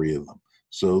 23 of them.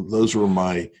 So those were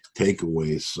my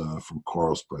takeaways from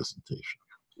Carl's presentation.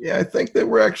 Yeah, I think they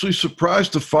were actually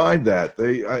surprised to find that.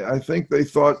 I think they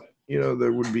thought,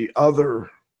 there would be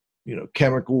other,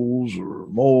 chemicals or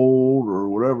mold or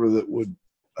whatever that would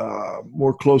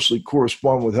more closely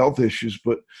correspond with health issues.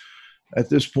 But at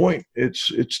this point,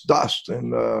 it's dust.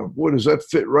 And boy, does that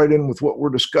fit right in with what we're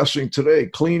discussing today,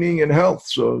 cleaning and health.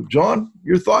 So, John,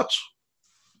 your thoughts?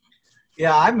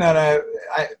 Yeah,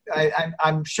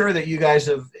 I'm sure that you guys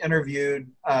have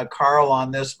interviewed Carl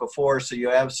on this before, so you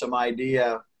have some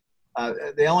idea.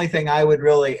 The only thing I would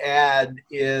really add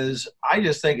is I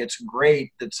just think it's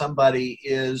great that somebody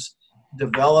is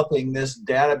developing this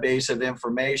database of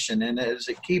information, and as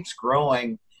it keeps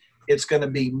growing, it's going to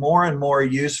be more and more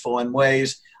useful in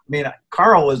ways. I mean,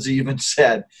 Carl has even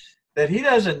said that he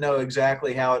doesn't know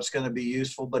exactly how it's going to be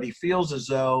useful, but he feels as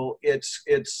though it's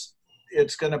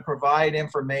going to provide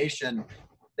information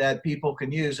that people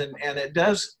can use, and it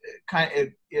does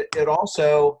it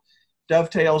also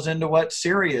dovetails into what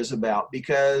CIRI is about,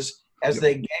 because as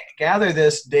they gather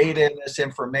this data and this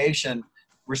information,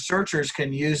 researchers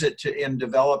can use it in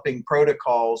developing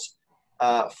protocols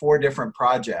for different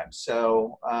projects.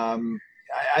 So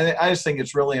I just think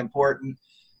it's really important.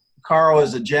 Carl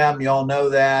is a gem. You all know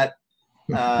that.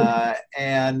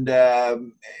 And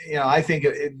I think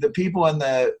the people in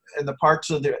the parts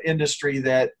of the industry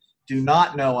that do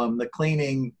not know him, the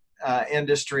cleaning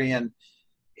industry, and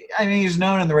I mean, he's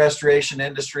known in the restoration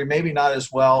industry, maybe not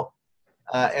as well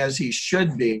as he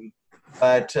should be,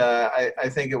 but I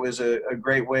think it was a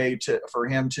great way for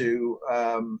him to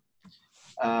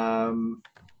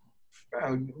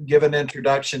give an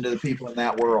introduction to the people in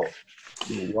that world.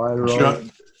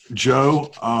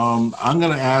 Joe, I'm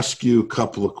going to ask you a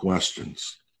couple of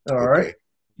questions. All right.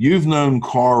 You've known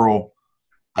Carl,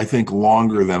 I think,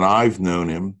 longer than I've known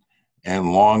him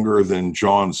and longer than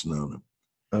John's known him.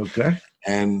 Okay.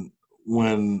 And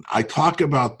when I talk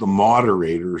about the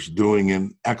moderators doing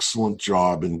an excellent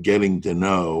job in getting to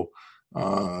know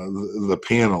the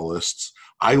panelists,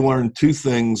 I learned two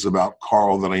things about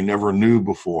Carl that I never knew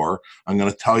before. I'm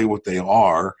going to tell you what they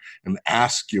are and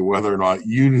ask you whether or not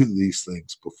you knew these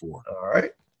things before. All right.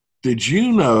 Did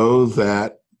you know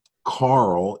that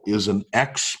Carl is an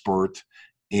expert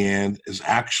and is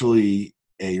actually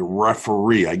a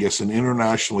referee, I guess an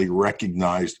internationally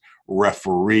recognized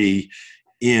referee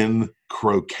in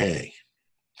croquet?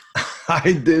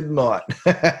 I did not.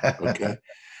 Okay.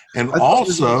 And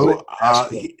also,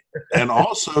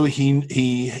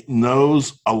 he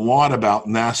knows a lot about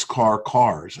NASCAR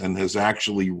cars and has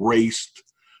actually raced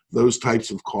those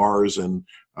types of cars and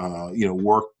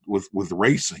worked with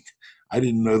racing. I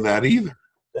didn't know that either.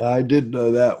 I did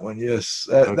know that one. Yes,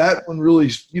 that one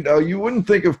really. You wouldn't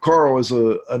think of Carl as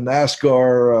a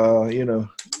NASCAR,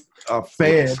 a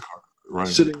fan. NASCAR. Right.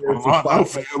 Sitting there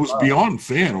it was beyond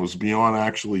fan. It was beyond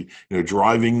actually,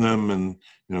 driving them and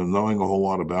knowing a whole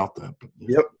lot about that. But,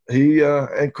 yep, he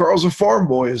and Carl's a farm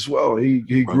boy as well. He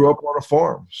grew up on a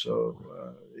farm, so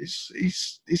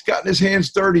he's gotten his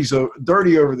hands dirty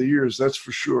over the years. That's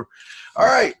for sure. All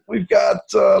right, we've got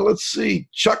let's see,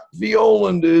 Chuck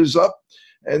Violand is up,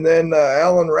 and then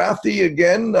Alan Rathie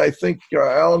again. I think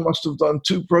Alan must have done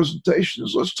 2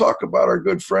 presentations. Let's talk about our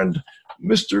good friend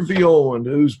Mr. Violand,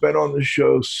 who's been on the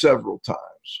show several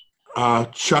times.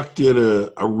 Chuck did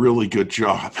a really good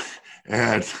job.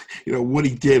 And, what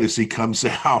he did is he comes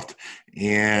out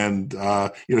and,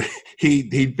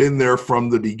 he'd been there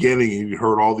from the beginning. He'd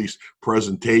heard all these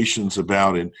presentations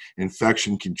about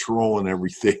infection control and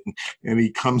everything. And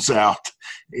he comes out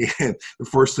and the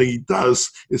first thing he does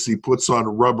is he puts on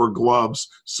rubber gloves,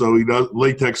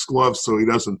 latex gloves, so he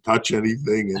doesn't touch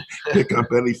anything and pick up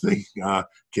anything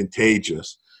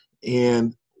contagious.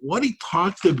 And what he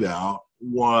talked about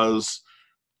was,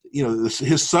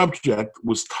 his subject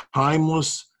was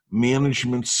timeless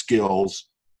management skills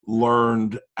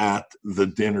learned at the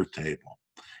dinner table,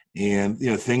 and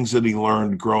things that he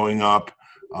learned growing up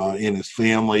in his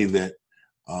family that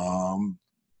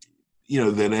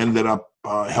that ended up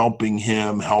helping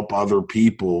him help other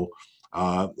people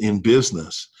in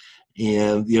business.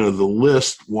 And the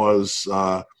list was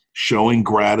showing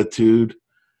gratitude,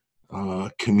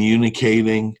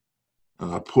 communicating,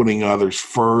 putting others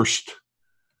first,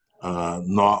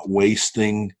 not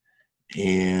wasting,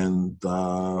 and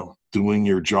doing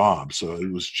your job. So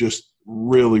it was just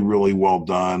really, really well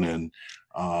done. And,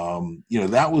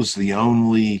 that was the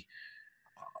only,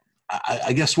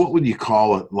 I guess, what would you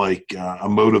call it? Like a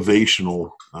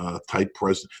motivational type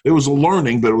present. It was a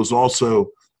learning, but it was also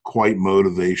quite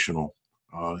motivational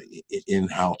in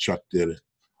how Chuck did it.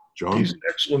 John? He's an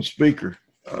excellent speaker.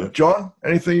 John,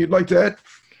 anything you'd like to add?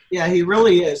 Yeah, he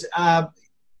really is.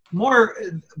 More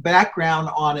background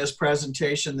on his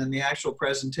presentation than the actual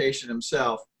presentation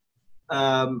himself.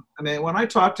 When I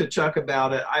talked to Chuck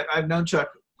about it, I've known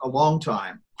Chuck a long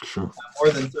time, sure,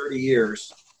 more than 30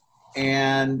 years.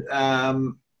 And,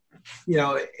 and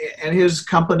his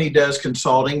company does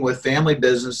consulting with family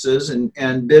businesses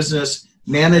and business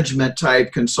management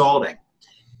type consulting.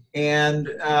 And,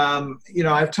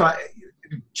 I've taught,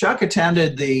 Chuck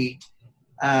attended the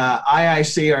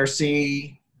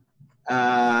IICRC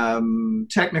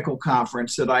technical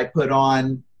conference that I put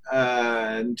on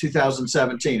in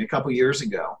 2017, a couple years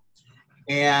ago.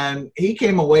 And he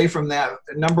came away from that,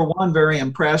 number one, very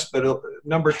impressed, but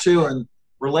number two, and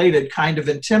related, kind of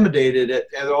intimidated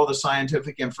at all the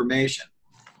scientific information.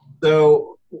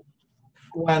 So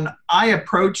when I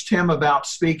approached him about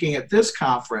speaking at this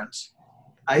conference,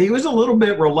 he was a little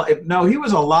bit he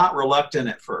was a lot reluctant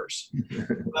at first.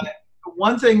 But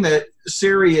one thing that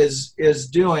CIRI is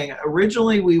doing,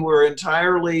 originally we were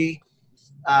entirely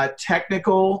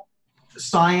technical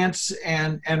science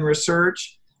and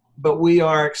research, but we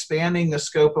are expanding the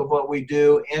scope of what we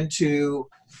do into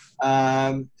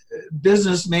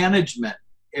business management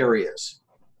areas.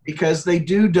 because they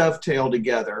do dovetail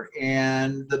together,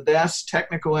 and the best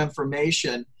technical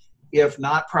information, if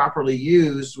not properly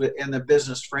used in the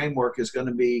business framework, is going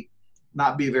to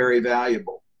not be very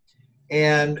valuable.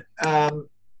 And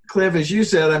Cliff, as you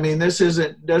said, I mean, this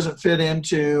doesn't fit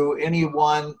into any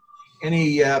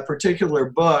particular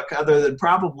book other than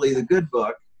probably the good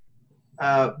book,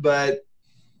 but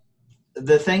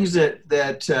the things and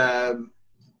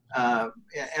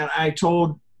I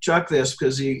told Chuck this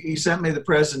because he sent me the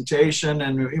presentation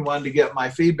and he wanted to get my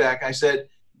feedback. I said,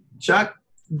 Chuck,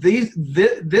 this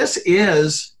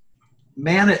is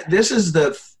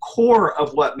the core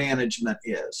of what management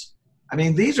is. I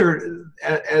mean, these are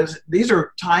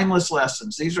timeless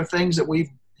lessons. These are things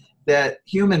that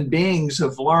human beings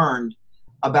have learned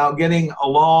about getting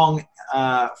along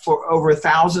for over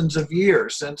thousands of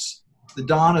years since the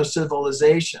dawn of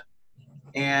civilization.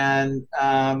 And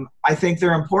I think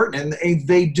they're important, and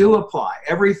they do apply.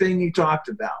 Everything you talked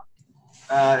about.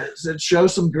 Show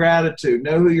some gratitude,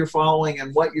 know who you're following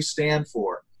and what you stand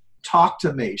for. Talk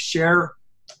to me, share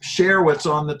what's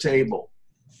on the table,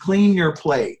 clean your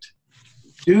plate,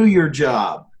 do your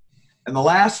job. And the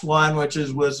last one, which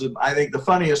was I think the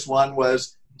funniest one,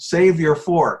 was save your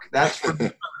fork. That's for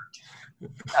dessert.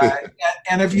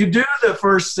 And if you do the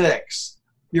first 6,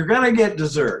 you're going to get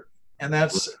dessert. And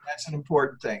that's an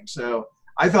important thing. So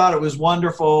I thought it was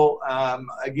wonderful.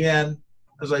 Again,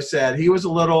 as I said, he was a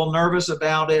little nervous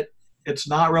about it. It's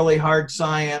not really hard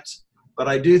science, but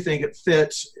I do think it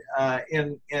fits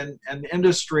in an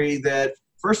industry that,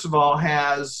 first of all,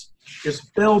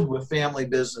 is filled with family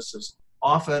businesses,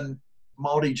 often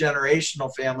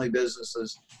multi-generational family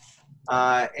businesses,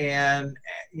 and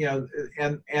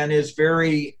is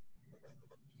very.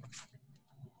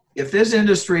 If this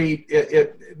industry,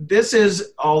 this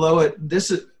is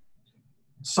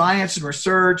science and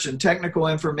research and technical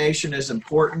information is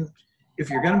important. If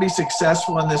you're going to be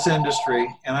successful in this industry,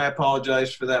 and I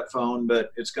apologize for that phone,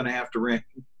 but it's going to have to ring,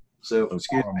 so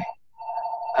excuse me.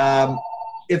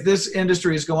 If this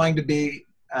industry is going to be,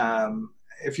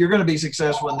 if you're going to be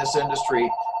successful in this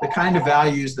industry, the kind of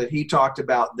values that he talked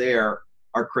about there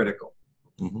are critical.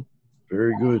 Mm-hmm.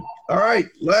 Very good. All right,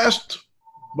 last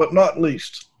but not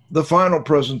least, the final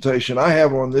presentation I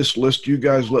have on this list, you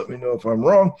guys let me know if I'm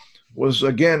wrong, was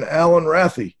again Alan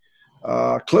Rathie.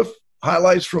 Cliff,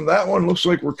 highlights from that one. Looks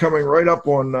like we're coming right up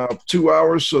on 2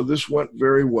 hours, so this went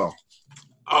very well.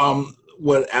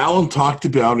 What Alan talked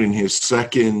about in his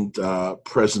second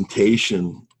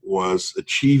presentation was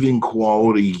achieving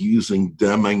quality using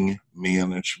Deming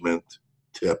management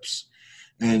tips.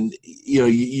 And,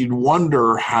 you'd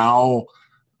wonder how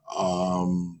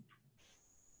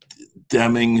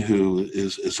Deming, who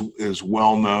is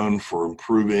well known for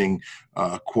improving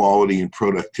quality and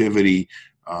productivity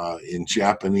in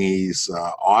Japanese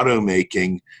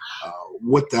automaking,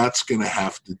 what that's going to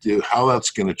have to do, how that's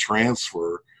going to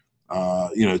transfer,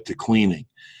 to cleaning.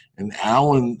 And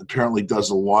Alan apparently does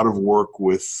a lot of work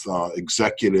with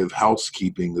Executive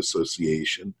Housekeeping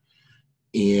Association,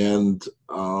 and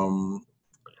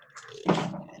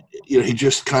he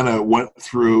just kind of went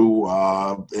through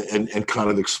and kind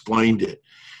of explained it.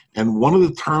 And one of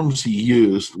the terms he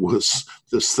used was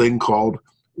this thing called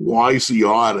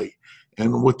Wiseotti.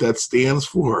 And what that stands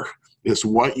for is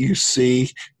what you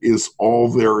see is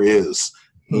all there is.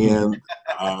 And,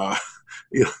 I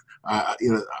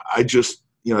just,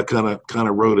 kind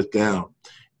of wrote it down.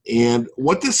 And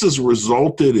what this has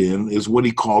resulted in is what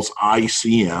he calls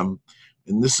ICM.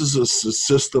 And this is a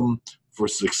system for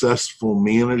successful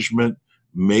management,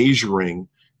 measuring,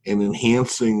 and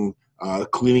enhancing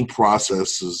cleaning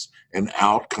processes and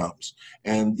outcomes.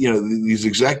 And, these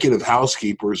executive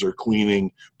housekeepers are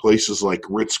cleaning places like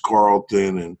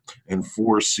Ritz-Carlton and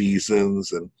Four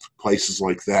Seasons and places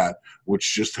like that,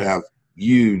 which just have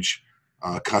huge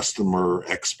customer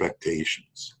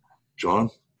expectations. John?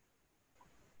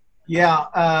 Yeah.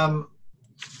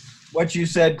 What you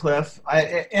said, Cliff.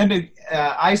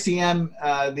 ICM,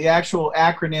 the actual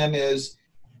acronym is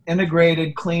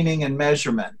Integrated Cleaning and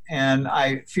Measurement. And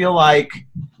I feel like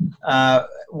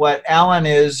what Alan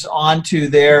is onto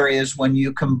there is when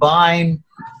you combine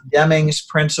Deming's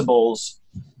principles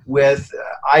with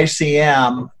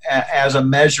ICM as a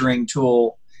measuring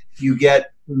tool, you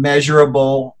get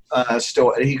measurable,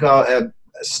 he called it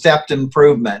stepped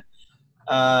improvement.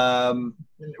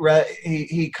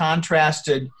 He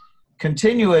contrasted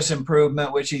continuous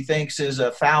improvement, which he thinks is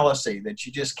a fallacy, that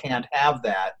you just can't have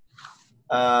that.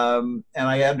 And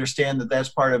I understand that that's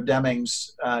part of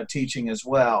Deming's teaching as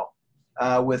well,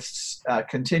 with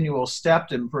continual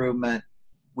stepped improvement,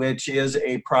 which is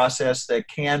a process that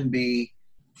can be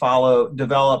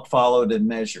developed, followed, and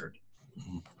measured.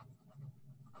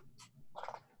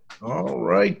 All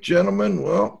right, gentlemen.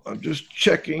 Well, I'm just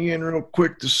checking in real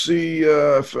quick to see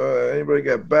if anybody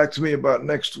got back to me about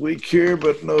next week here,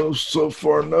 but no, so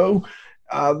far, no.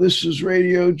 This is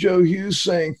Radio Joe Hughes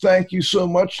saying thank you so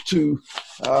much to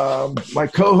my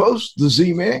co-host, the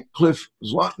Z-Man, Cliff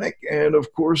Zlotnick, and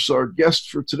of course our guest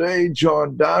for today,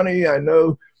 John Downey. I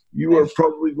know you are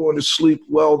probably going to sleep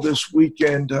well this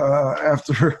weekend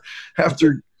after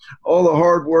all the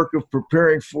hard work of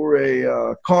preparing for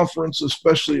a conference,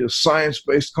 especially a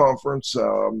science-based conference.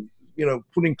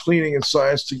 Putting cleaning and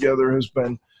science together has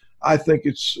been, I think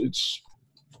it's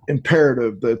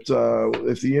imperative that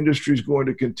if the industry is going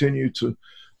to continue to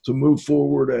move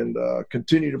forward and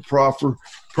continue to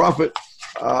profit,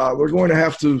 we're going to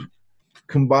have to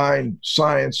combine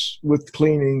science with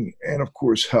cleaning and, of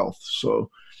course, health. So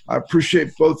I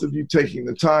appreciate both of you taking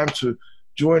the time to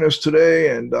join us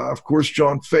today. And, of course,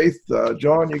 John Faith.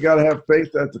 John, you got to have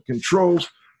faith at the controls.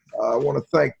 I want to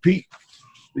thank Pete,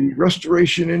 the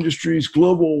restoration industry's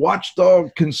global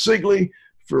watchdog consigliere,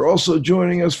 for also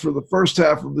joining us for the first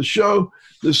half of the show.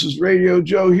 This is Radio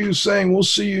Joe Hughes saying we'll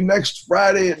see you next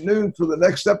Friday at noon for the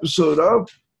next episode of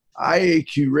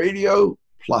IAQ Radio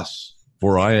Plus.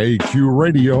 For IAQ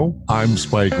Radio, I'm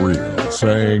Spike Reel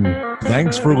saying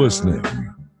thanks for listening.